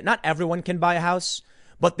 Look, I get it. Not everyone can buy a house,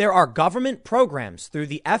 but there are government programs through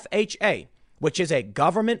the FHA, which is a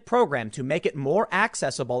government program to make it more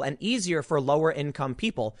accessible and easier for lower income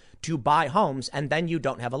people to buy homes, and then you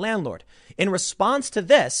don't have a landlord. In response to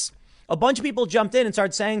this, a bunch of people jumped in and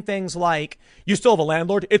started saying things like, you still have a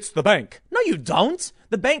landlord? It's the bank. No, you don't.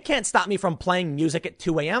 The bank can't stop me from playing music at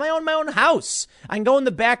 2 a.m. I own my own house. I can go in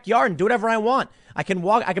the backyard and do whatever I want. I can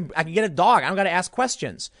walk. I can get a dog. I don't got to ask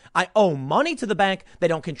questions. I owe money to the bank. They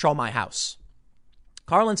don't control my house.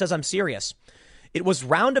 Karlin says, I'm serious. It was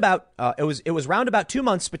round about 2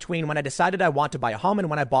 months between when I decided I want to buy a home and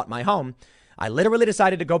when I bought my home. I literally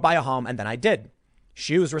decided to go buy a home, and then I did.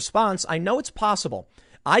 Shu's response, I know it's possible.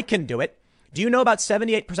 I can do it. Do you know about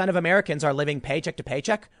 78% of Americans are living paycheck to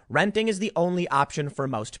paycheck? Renting is the only option for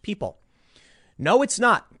most people. No, it's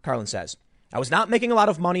not, Karlin says. I was not making a lot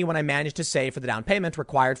of money when I managed to save for the down payment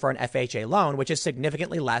required for an FHA loan, which is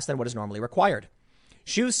significantly less than what is normally required.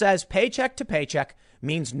 Shu says paycheck to paycheck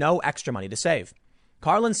means no extra money to save.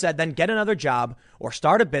 Carlin said, then get another job or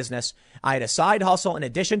start a business. I had a side hustle in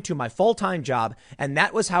addition to my full-time job, and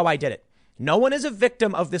that was how I did it. No one is a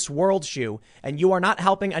victim of this world, Shu, and you are not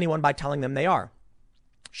helping anyone by telling them they are.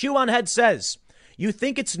 Shu on Head says, you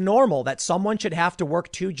think it's normal that someone should have to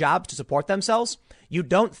work 2 jobs to support themselves? You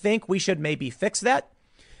don't think we should maybe fix that?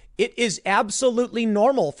 It is absolutely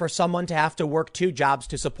normal for someone to have to work 2 jobs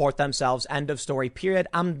to support themselves. End of story, period.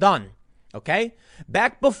 I'm done. Okay?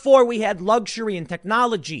 Back before we had luxury and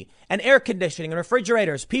technology and air conditioning and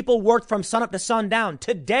refrigerators, people worked from sunup to sundown.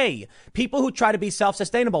 Today, people who try to be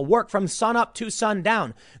self-sustainable work from sunup to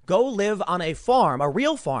sundown. Go live on a farm, a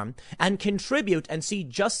real farm, and contribute and see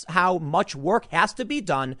just how much work has to be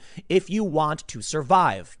done if you want to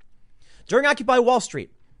survive. During Occupy Wall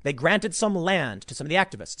Street, they granted some land to some of the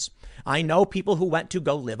activists. I know people who went to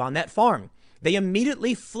go live on that farm. They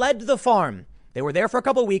immediately fled the farm. They were there for a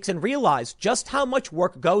couple of weeks and realized just how much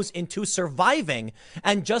work goes into surviving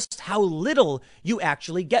and just how little you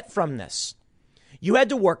actually get from this. You had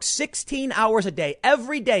to work 16 hours a day,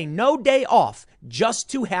 every day, no day off, just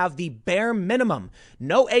to have the bare minimum.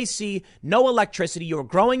 No AC, no electricity. You were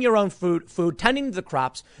growing your own food, tending to the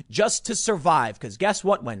crops just to survive. Because guess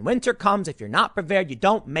what? When winter comes, if you're not prepared, you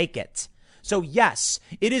don't make it. So yes,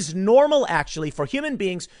 it is normal actually for human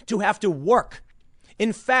beings to have to work.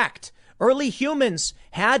 In fact, early humans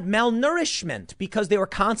had malnourishment because they were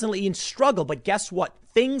constantly in struggle. But guess what?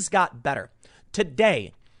 Things got better.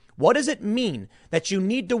 Today, what does it mean that you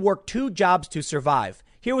need to work 2 jobs to survive?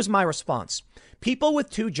 Here was my response. People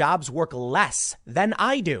with 2 jobs work less than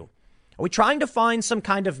I do. Are we trying to find some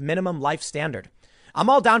kind of minimum life standard? I'm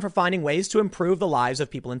all down for finding ways to improve the lives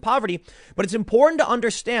of people in poverty, but it's important to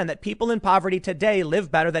understand that people in poverty today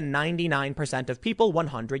live better than 99% of people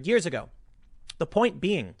 100 years ago. The point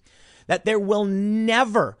being that there will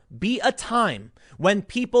never be a time when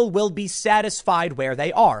people will be satisfied where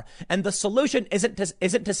they are. And the solution isn't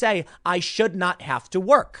to say, I should not have to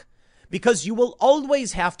work, because you will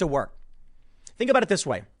always have to work. Think about it this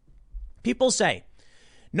way. People say,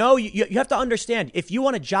 no, you have to understand, if you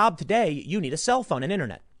want a job today, you need a cell phone and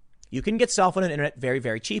internet. You can get cell phone and internet very,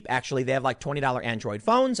 very cheap. Actually, they have like $20 Android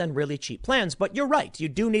phones and really cheap plans. But you're right. You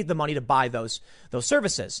do need the money to buy those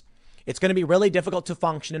services. It's going to be really difficult to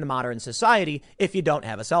function in a modern society if you don't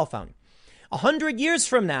have a cell phone. 100 years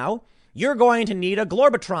from now, you're going to need a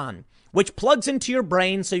Globotron, which plugs into your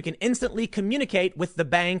brain so you can instantly communicate with the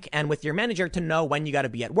bank and with your manager to know when you got to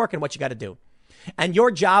be at work and what you got to do. And your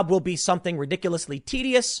job will be something ridiculously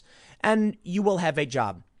tedious, and you will have a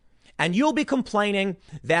job. And you'll be complaining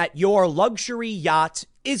that your luxury yacht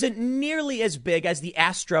isn't nearly as big as the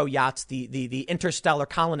astro yachts the interstellar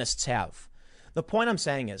colonists have. The point I'm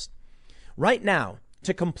saying is, right now,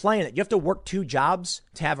 to complain that you have to work 2 jobs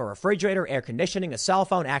to have a refrigerator, air conditioning, a cell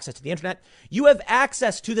phone, access to the internet, you have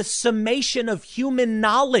access to the summation of human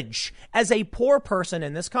knowledge as a poor person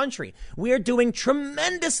in this country. We are doing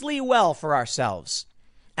tremendously well for ourselves,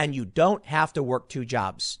 and you don't have to work 2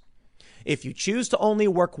 jobs. If you choose to only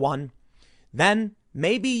work 1, then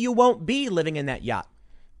maybe you won't be living in that yacht.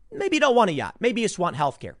 Maybe you don't want a yacht. Maybe you just want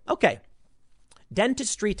healthcare. Okay.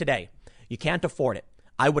 Dentistry today, you can't afford it.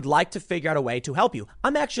 I would like to figure out a way to help you.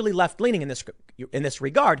 I'm actually left-leaning in this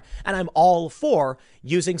regard, and I'm all for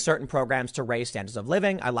using certain programs to raise standards of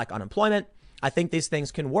living. I like unemployment. I think these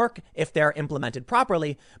things can work if they're implemented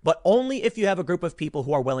properly, but only if you have a group of people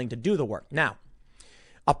who are willing to do the work. Now,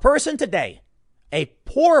 a person today, a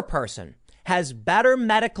poor person, has better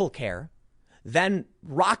medical care than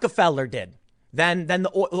Rockefeller did, than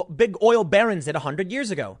the big oil barons did 100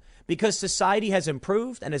 years ago, because society has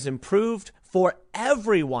improved and has improved for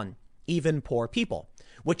everyone, even poor people,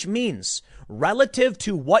 which means relative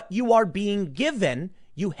to what you are being given,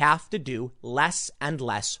 you have to do less and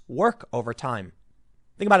less work over time.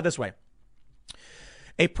 Think about it this way.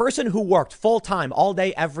 A person who worked full time all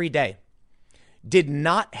day, every day, did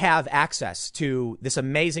not have access to this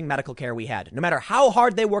amazing medical care we had. No matter how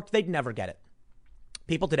hard they worked, they'd never get it.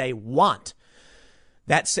 People today want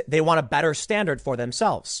that. They want a better standard for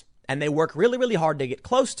themselves, and they work really, really hard to get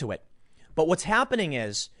close to it. But what's happening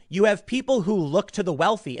is you have people who look to the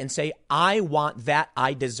wealthy and say, I want that.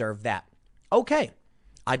 I deserve that. Okay,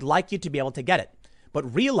 I'd like you to be able to get it,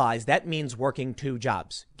 but realize that means working 2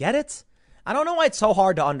 jobs. Get it? I don't know why it's so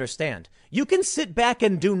hard to understand. You can sit back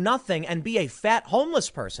and do nothing and be a fat homeless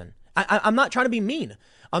person. I'm not trying to be mean.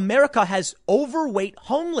 America has overweight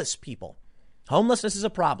homeless people. Homelessness is a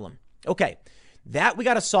problem. Okay, that we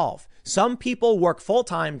got to solve. Some people work full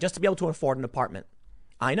time just to be able to afford an apartment.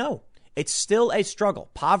 I know. It's still a struggle.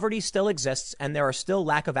 Poverty still exists, and there are still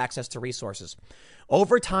lack of access to resources.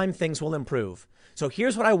 Over time, things will improve. So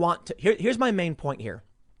here's what I want to, here's my main point here.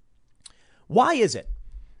 Why is it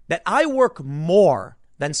that I work more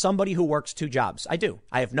than somebody who works 2 jobs? I do.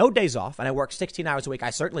 I have no days off and I work 16 hours a week. I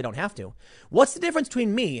certainly don't have to. What's the difference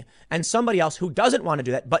between me and somebody else who doesn't want to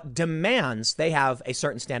do that, but demands they have a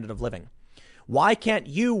certain standard of living? Why can't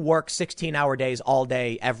you work 16-hour days all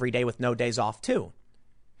day, every day with no days off too?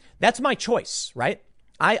 That's my choice, right?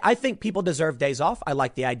 I think people deserve days off. I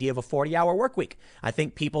like the idea of a 40-hour work week. I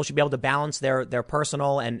think people should be able to balance their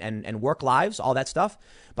personal and work lives, all that stuff.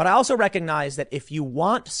 But I also recognize that if you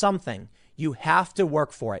want something, you have to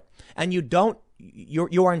work for it, and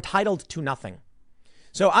you are entitled to nothing.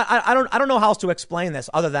 So I don't know how else to explain this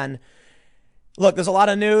other than, look, there's a lot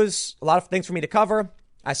of news, a lot of things for me to cover.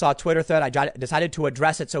 I saw a Twitter thread. I decided to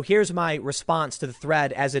address it. So here's my response to the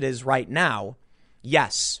thread as it is right now.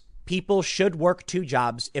 Yes, people should work 2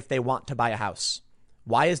 jobs if they want to buy a house.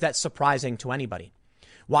 Why is that surprising to anybody?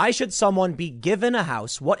 Why should someone be given a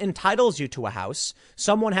house? What entitles you to a house?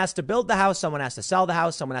 Someone has to build the house. Someone has to sell the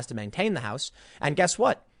house. Someone has to maintain the house. And guess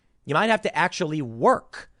what? You might have to actually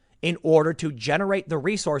work in order to generate the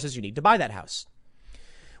resources you need to buy that house.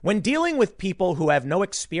 When dealing with people who have no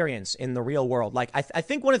experience in the real world, like I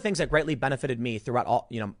think one of the things that greatly benefited me throughout all,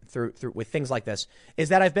 through with things like this is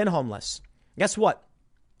that I've been homeless. Guess what?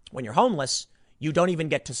 When you're homeless, you don't even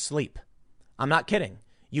get to sleep. I'm not kidding.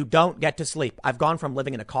 You don't get to sleep. I've gone from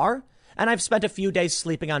living in a car and I've spent a few days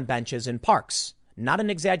sleeping on benches in parks. Not an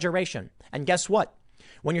exaggeration. And guess what?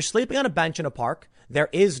 When you're sleeping on a bench in a park, there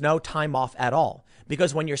is no time off at all.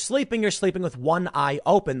 Because when you're sleeping with one eye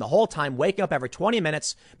open the whole time, waking up every 20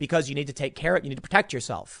 minutes because you need to take care of it. You need to protect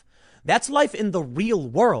yourself. That's life in the real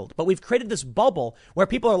world. But we've created this bubble where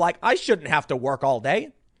people are like, I shouldn't have to work all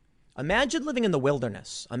day. Imagine living in the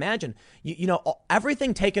wilderness. Imagine,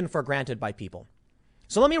 everything taken for granted by people.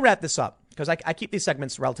 So let me wrap this up because I keep these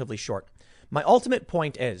segments relatively short. My ultimate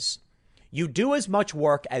point is you do as much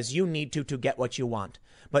work as you need to get what you want,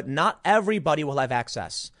 but not everybody will have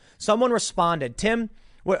access. Someone responded, Tim,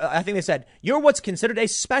 I think they said, you're what's considered a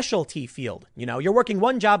specialty field. You're working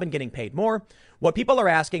one job and getting paid more. What people are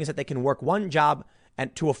asking is that they can work one job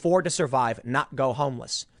and to afford to survive, not go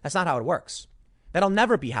homeless. That's not how it works. That'll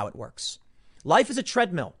never be how it works. Life is a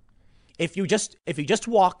treadmill. If you just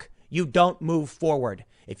walk, you don't move forward.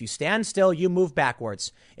 If you stand still, you move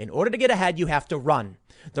backwards. In order to get ahead, you have to run.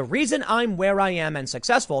 The reason I'm where I am and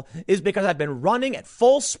successful is because I've been running at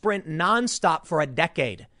full sprint nonstop for a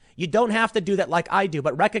decade. You don't have to do that like I do,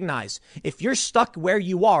 but recognize if you're stuck where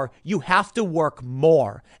you are, you have to work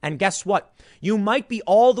more. And guess what? You might be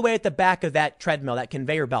all the way at the back of that treadmill, that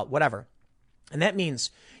conveyor belt, whatever. And that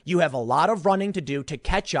means you have a lot of running to do to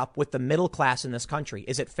catch up with the middle class in this country.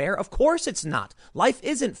 Is it fair? Of course it's not. Life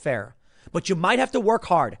isn't fair. But you might have to work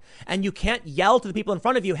hard. And you can't yell to the people in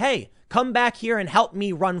front of you, hey, come back here and help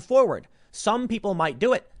me run forward. Some people might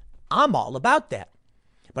do it. I'm all about that.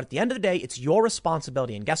 But at the end of the day, it's your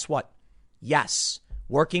responsibility. And guess what? Yes,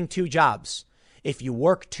 working 2 jobs. If you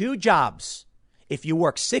work 2 jobs, if you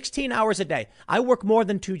work 16 hours a day, I work more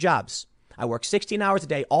than 2 jobs. I work 16 hours a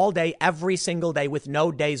day, all day, every single day with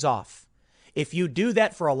no days off. If you do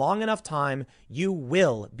that for a long enough time, you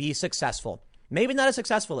will be successful. Maybe not as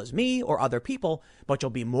successful as me or other people, but you'll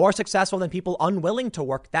be more successful than people unwilling to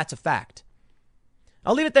work. That's a fact.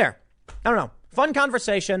 I'll leave it there. I don't know. Fun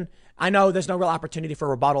conversation. I know there's no real opportunity for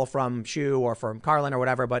rebuttal from Shu or from Carlin or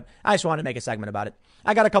whatever, but I just wanted to make a segment about it.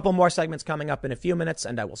 I got a couple more segments coming up in a few minutes,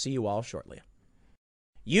 and I will see you all shortly.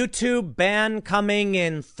 YouTube ban coming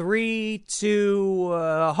in 3, 2,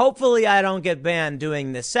 hopefully I don't get banned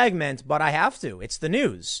doing this segment, but I have to. It's the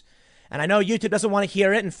news. And I know YouTube doesn't want to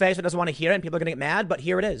hear it and Facebook doesn't want to hear it and people are going to get mad, but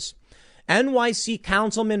here it is. NYC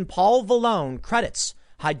Councilman Paul Vallone credits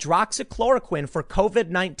hydroxychloroquine for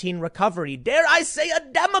COVID-19 recovery. Dare I say a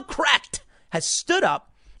Democrat has stood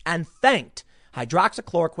up and thanked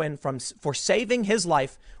hydroxychloroquine for saving his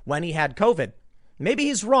life when he had COVID. Maybe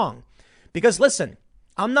he's wrong because listen,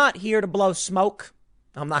 I'm not here to blow smoke.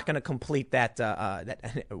 I'm not going to complete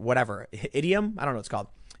that whatever idiom. I don't know what it's called.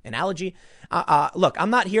 Analogy. Look, I'm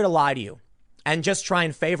not here to lie to you and just try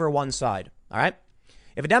and favor one side. All right.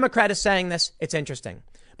 If a Democrat is saying this, it's interesting.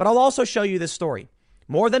 But I'll also show you this story.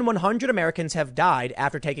 More than 100 Americans have died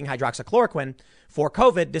after taking hydroxychloroquine for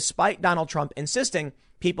COVID, despite Donald Trump insisting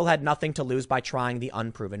people had nothing to lose by trying the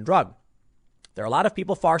unproven drug. There are a lot of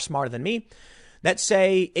people far smarter than me that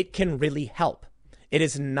say it can really help. It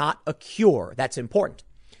is not a cure. That's important.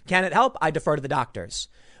 Can it help? I defer to the doctors.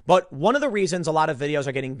 But one of the reasons a lot of videos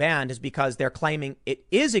are getting banned is because they're claiming it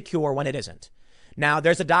is a cure when it isn't. Now,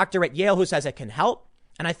 there's a doctor at Yale who says it can help,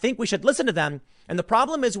 and I think we should listen to them. And the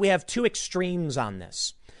problem is we have two extremes on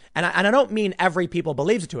this. And I don't mean every people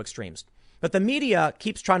believes the two extremes, but the media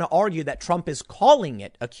keeps trying to argue that Trump is calling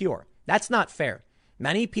it a cure. That's not fair.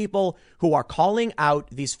 Many people who are calling out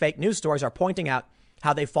these fake news stories are pointing out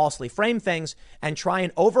how they falsely frame things and try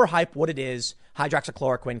and overhype what it is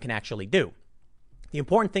hydroxychloroquine can actually do. The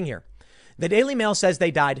important thing here, the Daily Mail says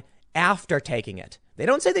they died after taking it. They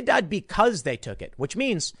don't say they died because they took it, which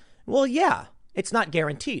means, well, yeah, it's not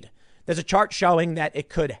guaranteed. There's a chart showing that it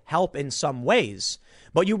could help in some ways,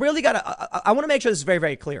 but you really got to, I want to make sure this is very,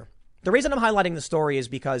 very clear. The reason I'm highlighting the story is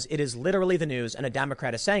because it is literally the news and a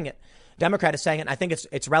Democrat is saying it. And I think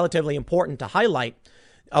it's relatively important to highlight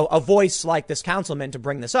a voice like this councilman to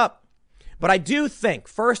bring this up. But I do think,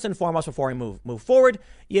 first and foremost, before we move forward,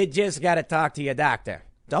 you just got to talk to your doctor.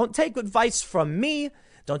 Don't take advice from me.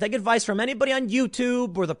 Don't take advice from anybody on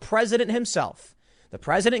YouTube or the president himself. The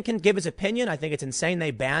president can give his opinion. I think it's insane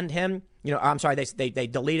they banned him. I'm sorry, they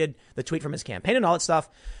deleted the tweet from his campaign and all that stuff.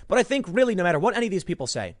 But I think really no matter what any of these people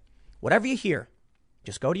say, whatever you hear,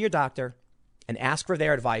 just go to your doctor and ask for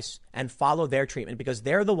their advice and follow their treatment because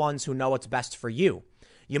they're the ones who know what's best for you.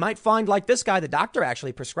 You might find, like this guy, the doctor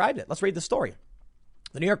actually prescribed it. Let's read the story.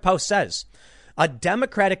 The New York Post says, a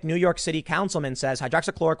Democratic New York City councilman says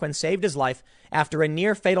hydroxychloroquine saved his life after a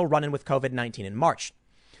near fatal run-in with COVID-19 in March.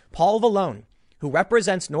 Paul Vallone, who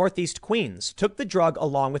represents Northeast Queens, took the drug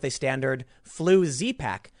along with a standard flu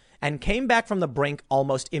Z-Pack and came back from the brink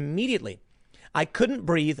almost immediately. I couldn't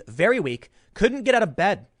breathe, very weak, couldn't get out of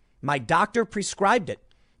bed. My doctor prescribed it.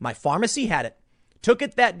 My pharmacy had it. Took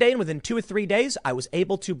it that day, and within 2 or 3 days, I was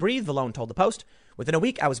able to breathe, Vallone told the Post. Within a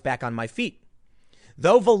week, I was back on my feet.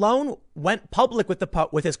 Though Vallone went public with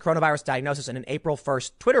his coronavirus diagnosis in an April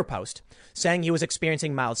 1st Twitter post, saying he was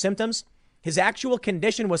experiencing mild symptoms, his actual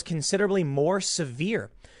condition was considerably more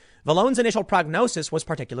severe. Vallone's initial prognosis was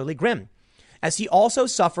particularly grim, as he also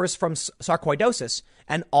suffers from sarcoidosis,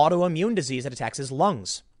 an autoimmune disease that attacks his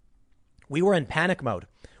lungs. We were in panic mode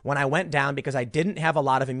when I went down because I didn't have a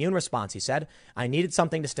lot of immune response, he said. I needed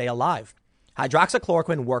something to stay alive.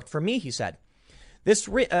 Hydroxychloroquine worked for me, he said. This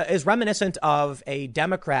is reminiscent of a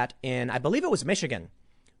Democrat in, I believe it was Michigan,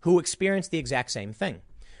 who experienced the exact same thing.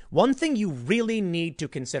 One thing you really need to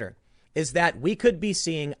consider is that we could be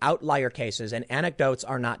seeing outlier cases and anecdotes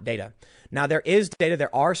are not data. Now, there is data,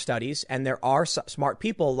 there are studies, and there are smart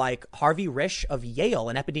people like Harvey Risch of Yale,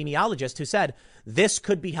 an epidemiologist, who said this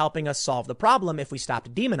could be helping us solve the problem if we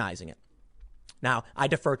stopped demonizing it. Now, I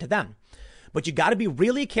defer to them. But you got to be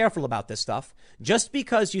really careful about this stuff. Just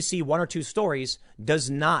because you see 1 or 2 stories does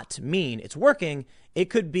not mean it's working. It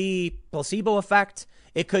could be placebo effect.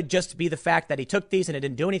 It could just be the fact that he took these and it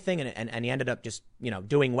didn't do anything and he ended up just,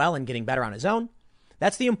 doing well and getting better on his own.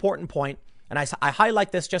 That's the important point. And I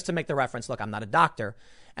highlight this just to make the reference. Look, I'm not a doctor.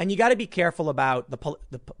 And you got to be careful about the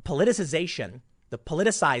politicization, the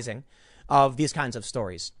politicizing of these kinds of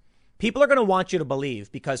stories. People are going to want you to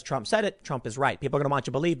believe because Trump said it, Trump is right. People are going to want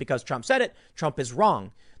you to believe because Trump said it, Trump is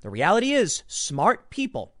wrong. The reality is smart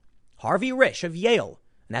people, Harvey Risch of Yale,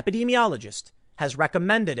 an epidemiologist, has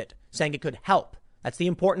recommended it, saying it could help. That's the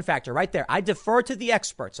important factor right there. I defer to the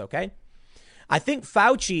experts, okay? I think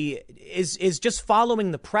Fauci is just following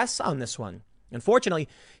the press on this one. Unfortunately,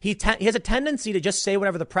 he has a tendency to just say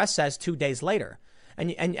whatever the press says 2 days later.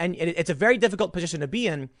 And it's a very difficult position to be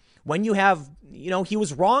in when you have, he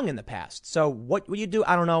was wrong in the past. So what would you do?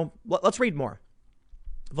 I don't know. Let's read more.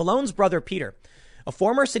 Vallone's brother, Peter, a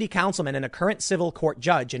former city councilman and a current civil court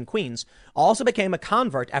judge in Queens, also became a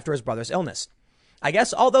convert after his brother's illness. I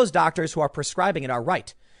guess all those doctors who are prescribing it are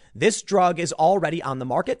right. This drug is already on the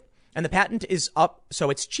market and the patent is up,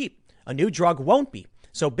 so it's cheap. A new drug won't be.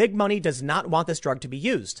 So big money does not want this drug to be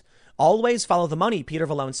used. Always follow the money, Peter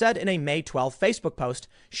Vallone said in a May 12 Facebook post,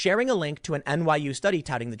 sharing a link to an NYU study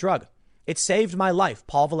touting the drug. It saved my life,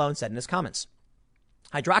 Paul Vallone said in his comments.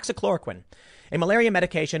 Hydroxychloroquine, a malaria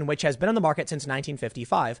medication which has been on the market since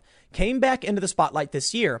 1955, came back into the spotlight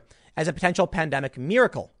this year as a potential pandemic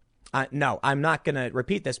miracle. No, I'm not going to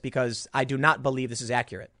repeat this because I do not believe this is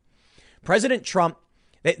accurate. President Trump,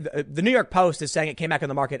 the New York Post is saying it came back on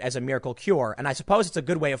the market as a miracle cure, and I suppose it's a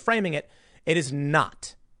good way of framing it. It is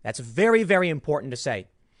not. That's very, very important to say.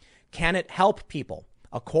 Can it help people?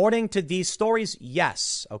 According to these stories,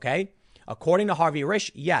 yes. Okay. According to Harvey Risch,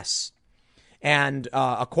 yes. And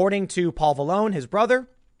according to Paul Vallone, his brother,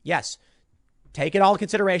 yes. Take it all in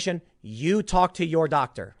consideration. You talk to your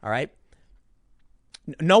doctor. All right.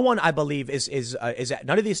 No one, I believe, is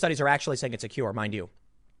none of these studies are actually saying it's a cure, mind you.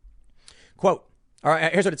 Quote. All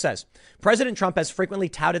right. Here's what it says. President Trump has frequently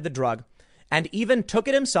touted the drug and even took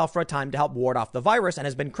it himself for a time to help ward off the virus and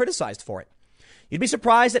has been criticized for it. You'd be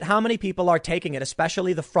surprised at how many people are taking it,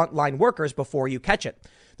 especially the frontline workers, before you catch it.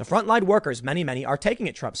 The frontline workers, many are taking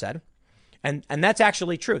it, Trump said. And that's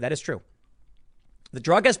actually true. That is true. The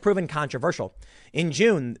drug has proven controversial. In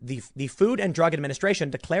June, the Food and Drug Administration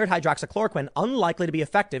declared hydroxychloroquine unlikely to be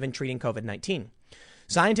effective in treating COVID-19.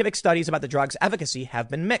 Scientific studies about the drug's efficacy have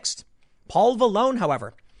been mixed. Paul Vallone,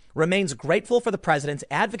 however, remains grateful for the president's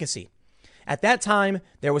advocacy. At that time,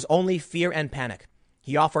 there was only fear and panic.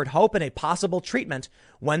 He offered hope in a possible treatment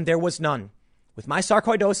when there was none. With my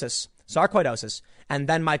sarcoidosis, and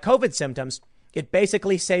then my COVID symptoms, it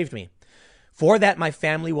basically saved me. For that, my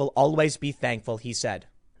family will always be thankful, he said.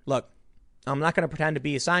 Look, I'm not going to pretend to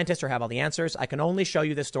be a scientist or have all the answers. I can only show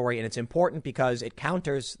you this story, and it's important because it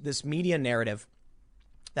counters this media narrative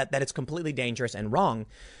that it's completely dangerous and wrong.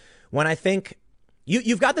 When I think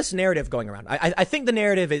you've got this narrative going around, I think the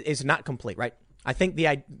narrative is not complete, right? I think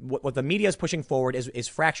what the media is pushing forward is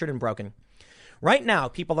fractured and broken. Right now,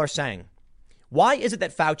 people are saying, why is it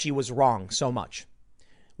that Fauci was wrong so much?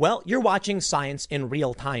 Well, you're watching science in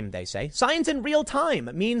real time, they say. Science in real time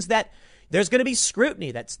means that there's going to be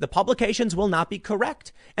scrutiny, that the publications will not be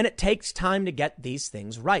correct, and it takes time to get these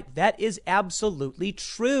things right. That is absolutely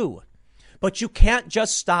true. But you can't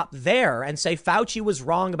just stop there and say Fauci was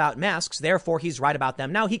wrong about masks, therefore he's right about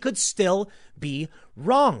them now. He could still be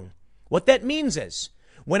wrong. What that means is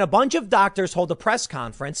when a bunch of doctors hold a press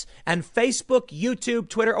conference and Facebook, YouTube,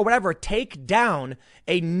 Twitter, or whatever take down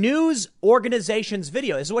a news organization's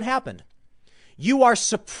video, this is what happened. You are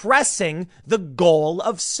suppressing the goal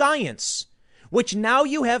of science, which now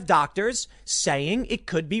you have doctors saying it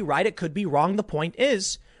could be right, it could be wrong. The point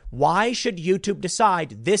is, why should YouTube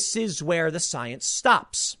decide this is where the science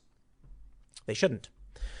stops? They shouldn't.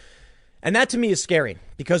 And that to me is scary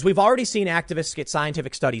because we've already seen activists get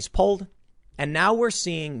scientific studies pulled. And now we're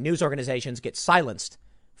seeing news organizations get silenced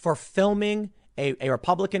for filming a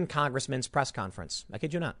Republican congressman's press conference. I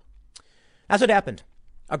kid you not. That's what happened.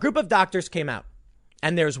 A group of doctors came out,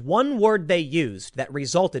 and there's one word they used that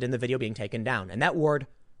resulted in the video being taken down. And that word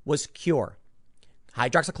was cure.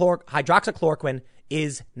 Hydroxychloroquine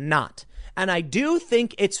is not. And I do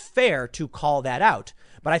think it's fair to call that out.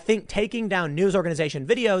 But I think taking down news organization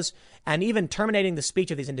videos and even terminating the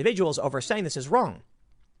speech of these individuals over saying this is wrong.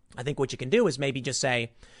 I think what you can do is maybe just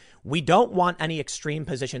say, we don't want any extreme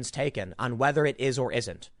positions taken on whether it is or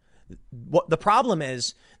isn't. What the problem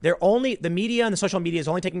is, the media and the social media is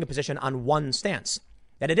only taking a position on one stance,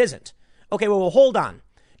 that it isn't. Okay, well, hold on.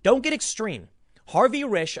 Don't get extreme. Harvey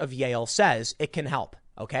Risch of Yale says it can help.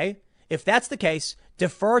 Okay, if that's the case,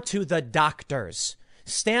 defer to the doctors.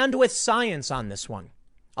 Stand with science on this one.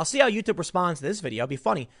 I'll see how YouTube responds to this video. It'll be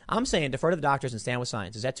funny. I'm saying defer to the doctors and stand with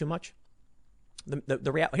science. Is that too much?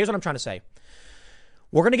 Here's what I'm trying to say.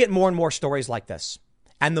 We're going to get more and more stories like this.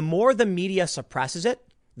 And the more the media suppresses it,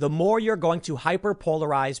 the more you're going to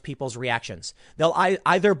hyperpolarize people's reactions. They'll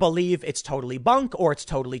either believe it's totally bunk or it's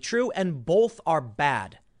totally true, and both are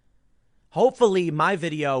bad. Hopefully my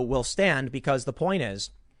video will stand because the point is,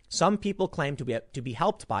 some people claim to be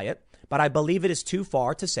helped by it, but I believe it is too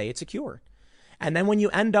far to say it's a cure. And then when you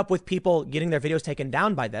end up with people getting their videos taken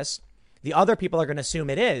down by this, the other people are going to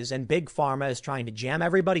assume it is, and Big Pharma is trying to jam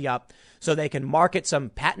everybody up so they can market some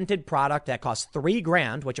patented product that costs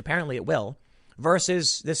 $3,000, which apparently it will,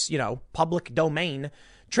 versus this, public domain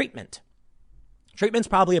treatment. Treatment's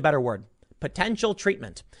probably a better word. Potential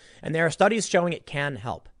treatment. And there are studies showing it can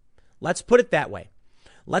help. Let's put it that way.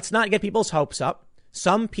 Let's not get people's hopes up.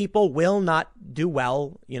 Some people will not do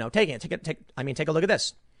well, taking it. Take a look at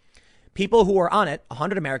this. People who are on it,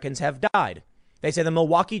 100 Americans have died. They say the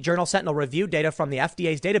Milwaukee Journal Sentinel reviewed data from the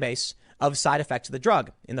FDA's database of side effects of the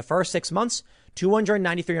drug. In the first 6 months,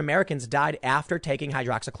 293 Americans died after taking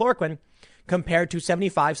hydroxychloroquine, compared to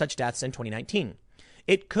 75 such deaths in 2019.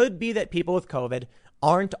 It could be that people with COVID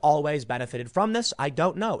aren't always benefited from this. I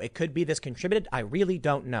don't know. It could be this contributed. I really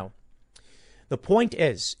don't know. The point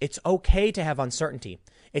is, it's okay to have uncertainty.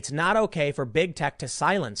 It's not okay for big tech to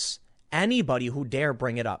silence anybody who dare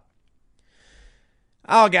bring it up.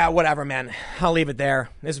 Oh, God, whatever, man. I'll leave it there.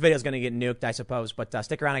 This video is going to get nuked, I suppose. But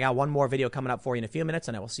stick around. I got one more video coming up for you in a few minutes,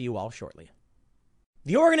 and I will see you all shortly.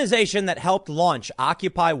 The organization that helped launch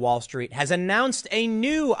Occupy Wall Street has announced a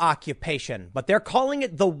new occupation, but they're calling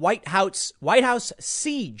it the White House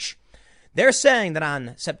Siege. They're saying that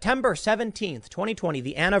on September 17th, 2020,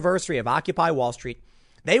 the anniversary of Occupy Wall Street,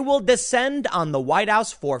 they will descend on the White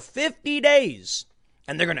House for 50 days,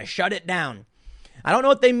 and they're going to shut it down. I don't know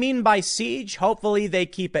what they mean by siege. Hopefully they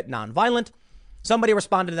keep it nonviolent. Somebody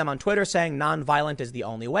responded to them on Twitter saying nonviolent is the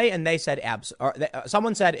only way. And they said,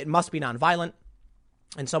 someone said it must be nonviolent.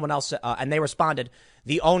 And someone else, and they responded,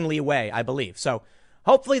 the only way, I believe. So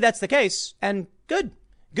hopefully that's the case. And good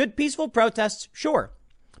peaceful protests, sure.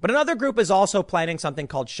 But another group is also planning something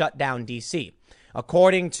called Shut Down DC.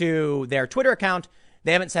 According to their Twitter account,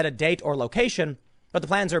 they haven't set a date or location, but the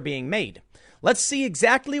plans are being made. Let's see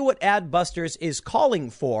exactly what Adbusters is calling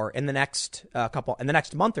for in the next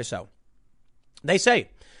month or so. They say,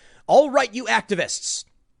 all right, you activists.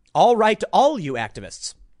 All right, all you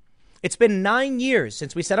activists. It's been 9 years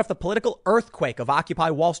since we set off the political earthquake of Occupy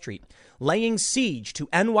Wall Street, laying siege to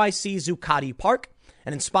NYC Zuccotti Park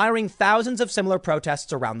and inspiring thousands of similar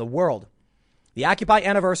protests around the world. The Occupy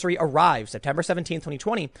anniversary arrives September 17,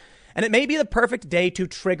 2020, and it may be the perfect day to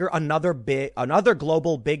trigger another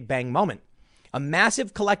global Big Bang moment, a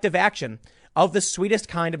massive collective action of the sweetest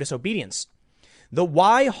kind of disobedience. The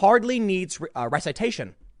why hardly needs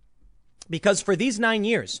recitation, because for these 9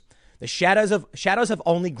 years, the shadows have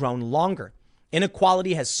only grown longer.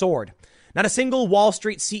 Inequality has soared. Not a single Wall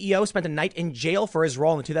Street CEO spent a night in jail for his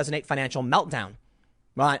role in the 2008 financial meltdown.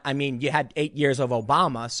 Well, I mean, you had 8 years of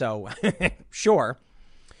Obama, so sure.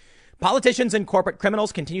 Politicians and corporate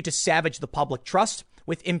criminals continue to savage the public trust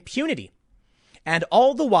with impunity. And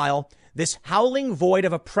all the while, this howling void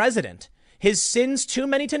of a president, his sins too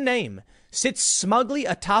many to name, sits smugly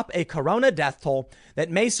atop a corona death toll that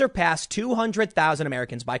may surpass 200,000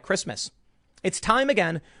 Americans by Christmas. It's time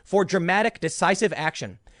again for dramatic, decisive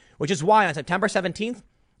action, which is why on September 17th,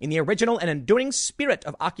 in the original and enduring spirit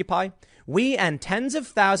of Occupy, we and tens of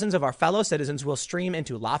thousands of our fellow citizens will stream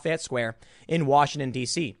into Lafayette Square in Washington,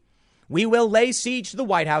 D.C. We will lay siege to the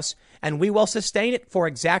White House, and we will sustain it for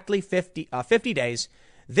exactly 50 days.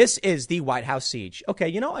 This is the White House siege. Okay,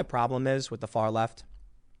 you know what my problem is with the far left?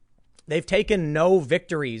 They've taken no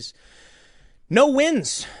victories, no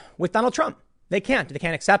wins with Donald Trump. They can't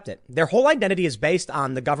accept it. Their whole identity is based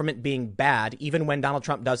on the government being bad, even when Donald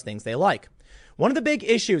Trump does things they like. One of the big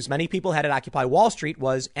issues many people had at Occupy Wall Street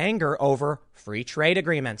was anger over free trade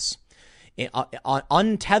agreements,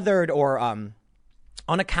 untethered or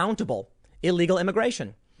unaccountable illegal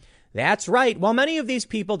immigration. That's right. While many of these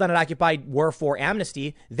people down at Occupy were for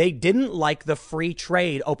amnesty, they didn't like the free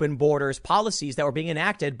trade, open borders policies that were being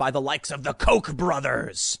enacted by the likes of the Koch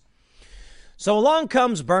brothers. So along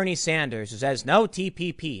comes Bernie Sanders, who says no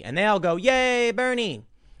TPP, and they all go, yay, Bernie.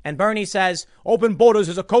 And Bernie says, open borders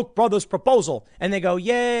is a Koch brothers proposal. And they go,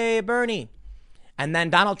 yay, Bernie. And then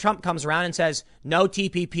Donald Trump comes around and says, no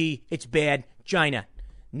TPP, it's bad, China.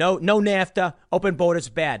 No NAFTA, open borders,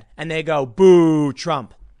 bad. And they go, boo,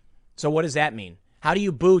 Trump. So what does that mean? How do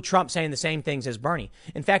you boo Trump saying the same things as Bernie?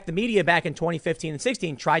 In fact, the media back in 2015 and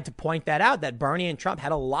 16 tried to point that out, that Bernie and Trump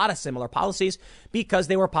had a lot of similar policies because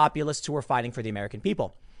they were populists who were fighting for the American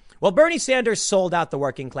people. Well, Bernie Sanders sold out the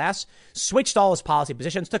working class, switched all his policy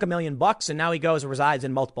positions, took $1 million, and now he goes and resides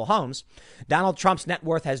in multiple homes. Donald Trump's net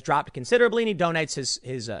worth has dropped considerably, and he donates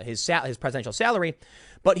his presidential salary,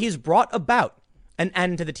 but he's brought about an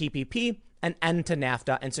end to the TPP, an end to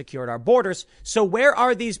NAFTA, and secured our borders. So where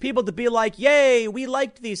are these people to be like, yay, we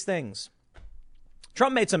liked these things?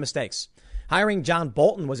 Trump made some mistakes. Hiring John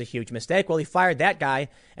Bolton was a huge mistake. Well, he fired that guy,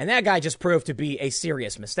 and that guy just proved to be a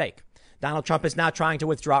serious mistake. Donald Trump is now trying to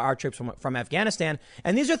withdraw our troops from Afghanistan.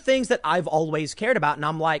 And these are things that I've always cared about. And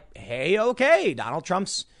I'm like, hey, okay, Donald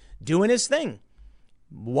Trump's doing his thing.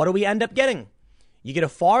 What do we end up getting? You get a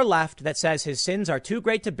far left that says his sins are too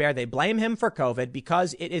great to bear. They blame him for COVID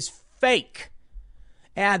because it is fake.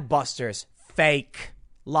 Adbusters, fake,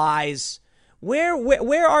 lies.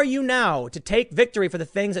 Where are you now to take victory for the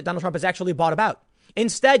things that Donald Trump has actually brought about?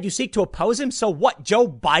 Instead, you seek to oppose him. So what? Joe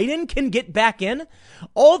Biden can get back in?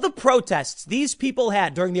 All the protests these people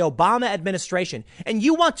had during the Obama administration, and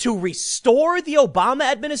you want to restore the Obama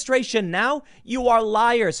administration now? You are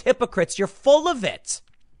liars, hypocrites. You're full of it.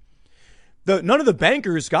 None of the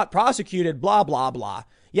bankers got prosecuted, blah, blah, blah.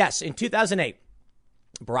 Yes, in 2008,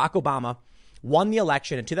 Barack Obama won the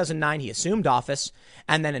election. In 2009, he assumed office.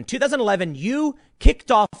 And then in 2011, you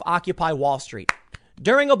kicked off Occupy Wall Street.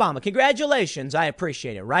 During Obama, congratulations. I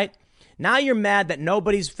appreciate it, right? Now you're mad that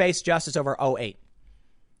nobody's faced justice over 2008.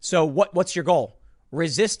 So what's your goal?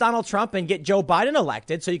 Resist Donald Trump and get Joe Biden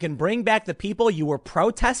elected so you can bring back the people you were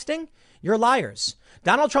protesting? You're liars.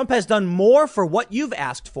 Donald Trump has done more for what you've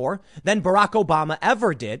asked for than Barack Obama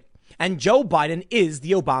ever did. And Joe Biden is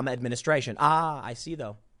the Obama administration. I see,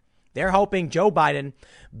 though. They're hoping Joe Biden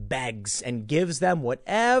begs and gives them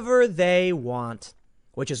whatever they want,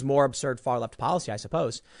 which is more absurd far left policy, I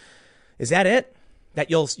suppose. Is that it? That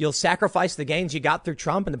you'll sacrifice the gains you got through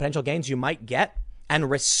Trump and the potential gains you might get and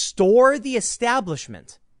restore the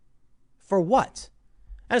establishment. For what?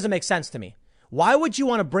 That doesn't make sense to me. Why would you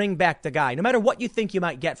want to bring back the guy, no matter what you think you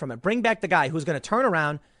might get from it, bring back the guy who's going to turn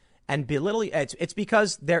around and belittle you? It's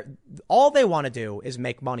because all they want to do is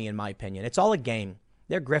make money, in my opinion. It's all a game.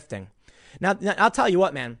 They're grifting. Now, I'll tell you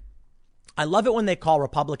what, man. I love it when they call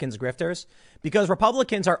Republicans grifters, because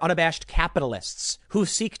Republicans are unabashed capitalists who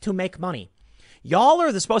seek to make money. Y'all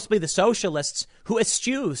are supposed to be the socialists who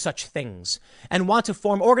eschew such things and want to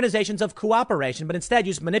form organizations of cooperation, but instead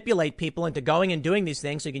you just manipulate people into going and doing these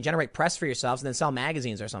things so you can generate press for yourselves and then sell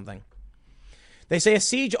magazines or something. They say a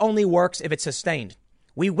siege only works if it's sustained.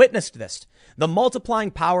 We witnessed this, the multiplying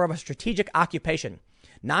power of a strategic occupation.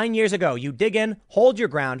 9 years ago, you dig in, hold your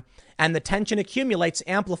ground, and the tension accumulates,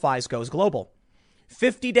 amplifies, goes global.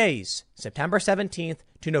 50 days, September 17th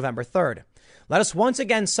to November 3rd. Let us once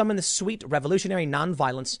again summon the sweet revolutionary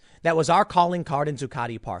nonviolence that was our calling card in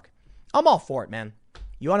Zuccotti Park. I'm all for it, man.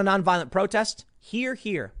 You want a nonviolent protest?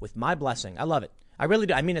 Here, with my blessing. I love it. I really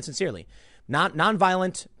do. I mean it sincerely.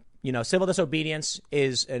 Nonviolent, civil disobedience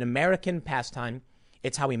is an American pastime.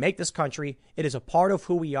 It's how we make this country. It is a part of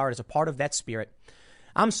who we are. It is a part of that spirit.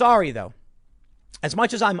 I'm sorry, though. As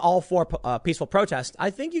much as I'm all for peaceful protest,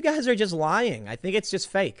 I think you guys are just lying. I think it's just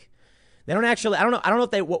fake. They don't actually, I don't know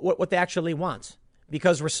if they, what they actually want,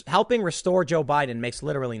 because helping restore Joe Biden makes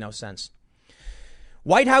literally no sense.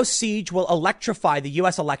 White House siege will electrify the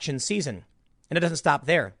U.S. election season. And it doesn't stop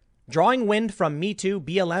there. Drawing wind from Me Too,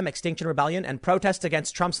 BLM, Extinction Rebellion, and protests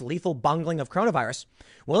against Trump's lethal bungling of coronavirus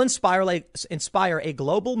will inspire a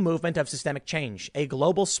global movement of systemic change, a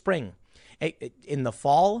global spring. In the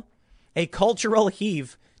fall, a cultural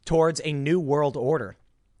heave towards a new world order.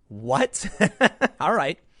 What? All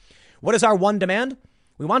right. What is our one demand?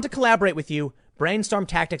 We want to collaborate with you, brainstorm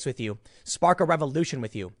tactics with you, spark a revolution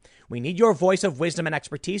with you. We need your voice of wisdom and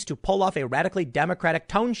expertise to pull off a radically democratic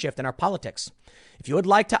tone shift in our politics. If you would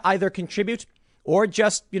like to either contribute or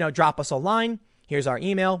just, drop us a line, here's our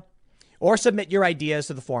email, or submit your ideas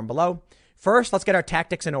to the form below. First, let's get our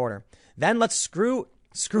tactics in order. Then let's screw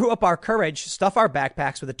up our courage, stuff our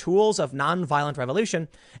backpacks with the tools of nonviolent revolution,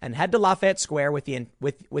 and head to Lafayette Square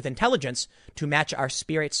with intelligence to match our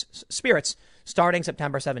spirits starting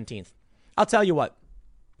September 17th. I'll tell you what.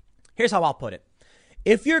 Here's how I'll put it.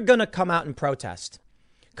 If you're going to come out and protest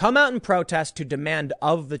to demand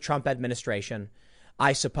of the Trump administration,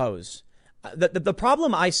 I suppose. The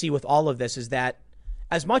problem I see with all of this is that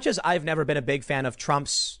as much as I've never been a big fan of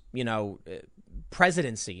Trump's,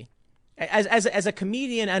 presidency, as a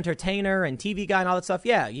comedian, entertainer, and TV guy and all that stuff,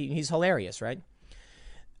 yeah, he's hilarious, right?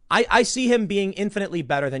 I see him being infinitely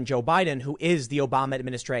better than Joe Biden, who is the Obama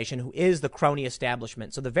administration, who is the crony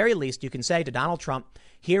establishment. So the very least you can say to Donald Trump,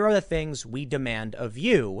 here are the things we demand of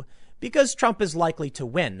you, because Trump is likely to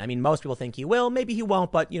win. I mean, most people think he will. Maybe he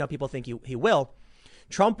won't, but, people think he will.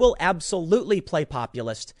 Trump will absolutely play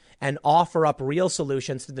populist and offer up real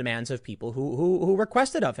solutions to demands of people who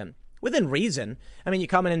requested of him. Within reason. I mean, you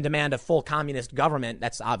come in and demand a full communist government.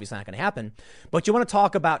 That's obviously not going to happen. But you want to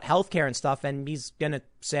talk about healthcare and stuff, and he's going to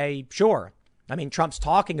say, sure. I mean, Trump's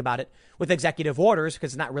talking about it with executive orders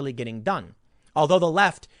because it's not really getting done. Although the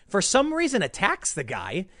left, for some reason, attacks the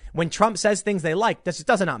guy when Trump says things they like. This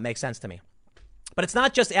does not make sense to me. But it's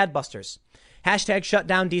not just adbusters. Hashtag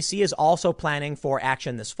Shutdown DC is also planning for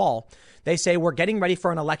action this fall. They say we're getting ready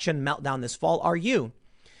for an election meltdown this fall. Are you?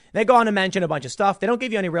 They go on to mention a bunch of stuff. They don't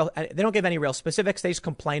give any real specifics. They just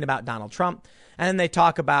complain about Donald Trump. And then they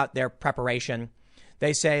talk about their preparation.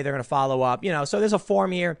 They say they're going to follow up, so there's a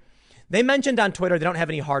form here. They mentioned on Twitter they don't have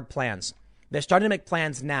any hard plans. They're starting to make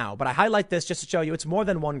plans now. But I highlight this just to show you it's more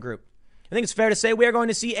than one group. I think it's fair to say we are going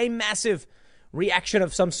to see a massive reaction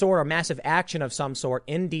of some sort or massive action of some sort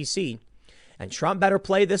in D.C. And Trump better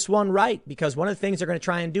play this one right, because one of the things they're going to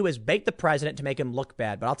try and do is bait the president to make him look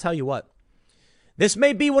bad. But I'll tell you what. This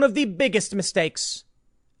may be one of the biggest mistakes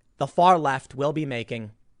the far left will be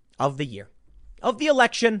making of the year, of the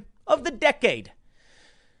election, of the decade.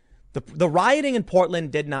 The rioting in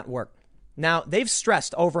Portland did not work. Now, they've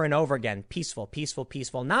stressed over and over again, peaceful,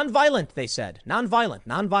 nonviolent, they said.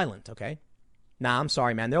 Nonviolent, okay? Nah, I'm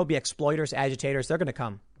sorry, man. There will be exploiters, agitators. They're going to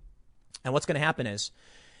come. And what's going to happen is,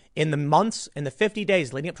 in the 50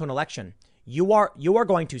 days leading up to an election, you are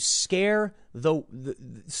going to scare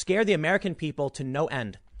the American people to no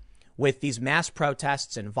end with these mass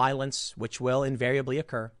protests and violence, which will invariably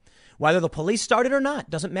occur. Whether the police started or not,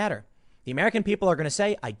 doesn't matter. The American people are going to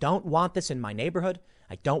say, I don't want this in my neighborhood.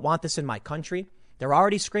 I don't want this in my country. They're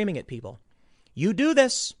already screaming at people. You do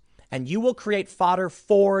this and you will create fodder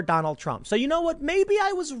for Donald Trump. So you know what? Maybe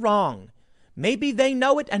I was wrong. Maybe they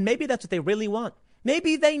know it and maybe that's what they really want.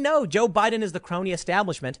 Maybe they know Joe Biden is the crony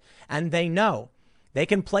establishment, and they know they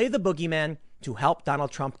can play the boogeyman to help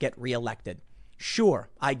Donald Trump get reelected. Sure,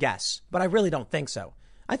 I guess, but I really don't think so.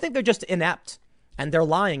 I think they're just inept, and they're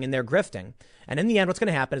lying and they're grifting. And in the end, what's going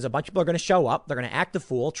to happen is a bunch of people are going to show up. They're going to act a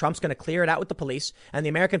fool. Trump's going to clear it out with the police. And the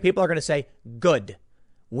American people are going to say, good.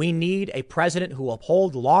 We need a president who will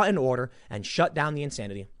uphold law and order and shut down the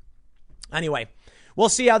insanity. Anyway, we'll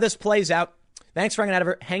see how this plays out. Thanks for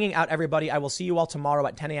hanging out, everybody. I will see you all tomorrow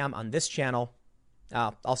at 10 a.m. on this channel.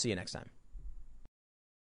 I'll see you next time.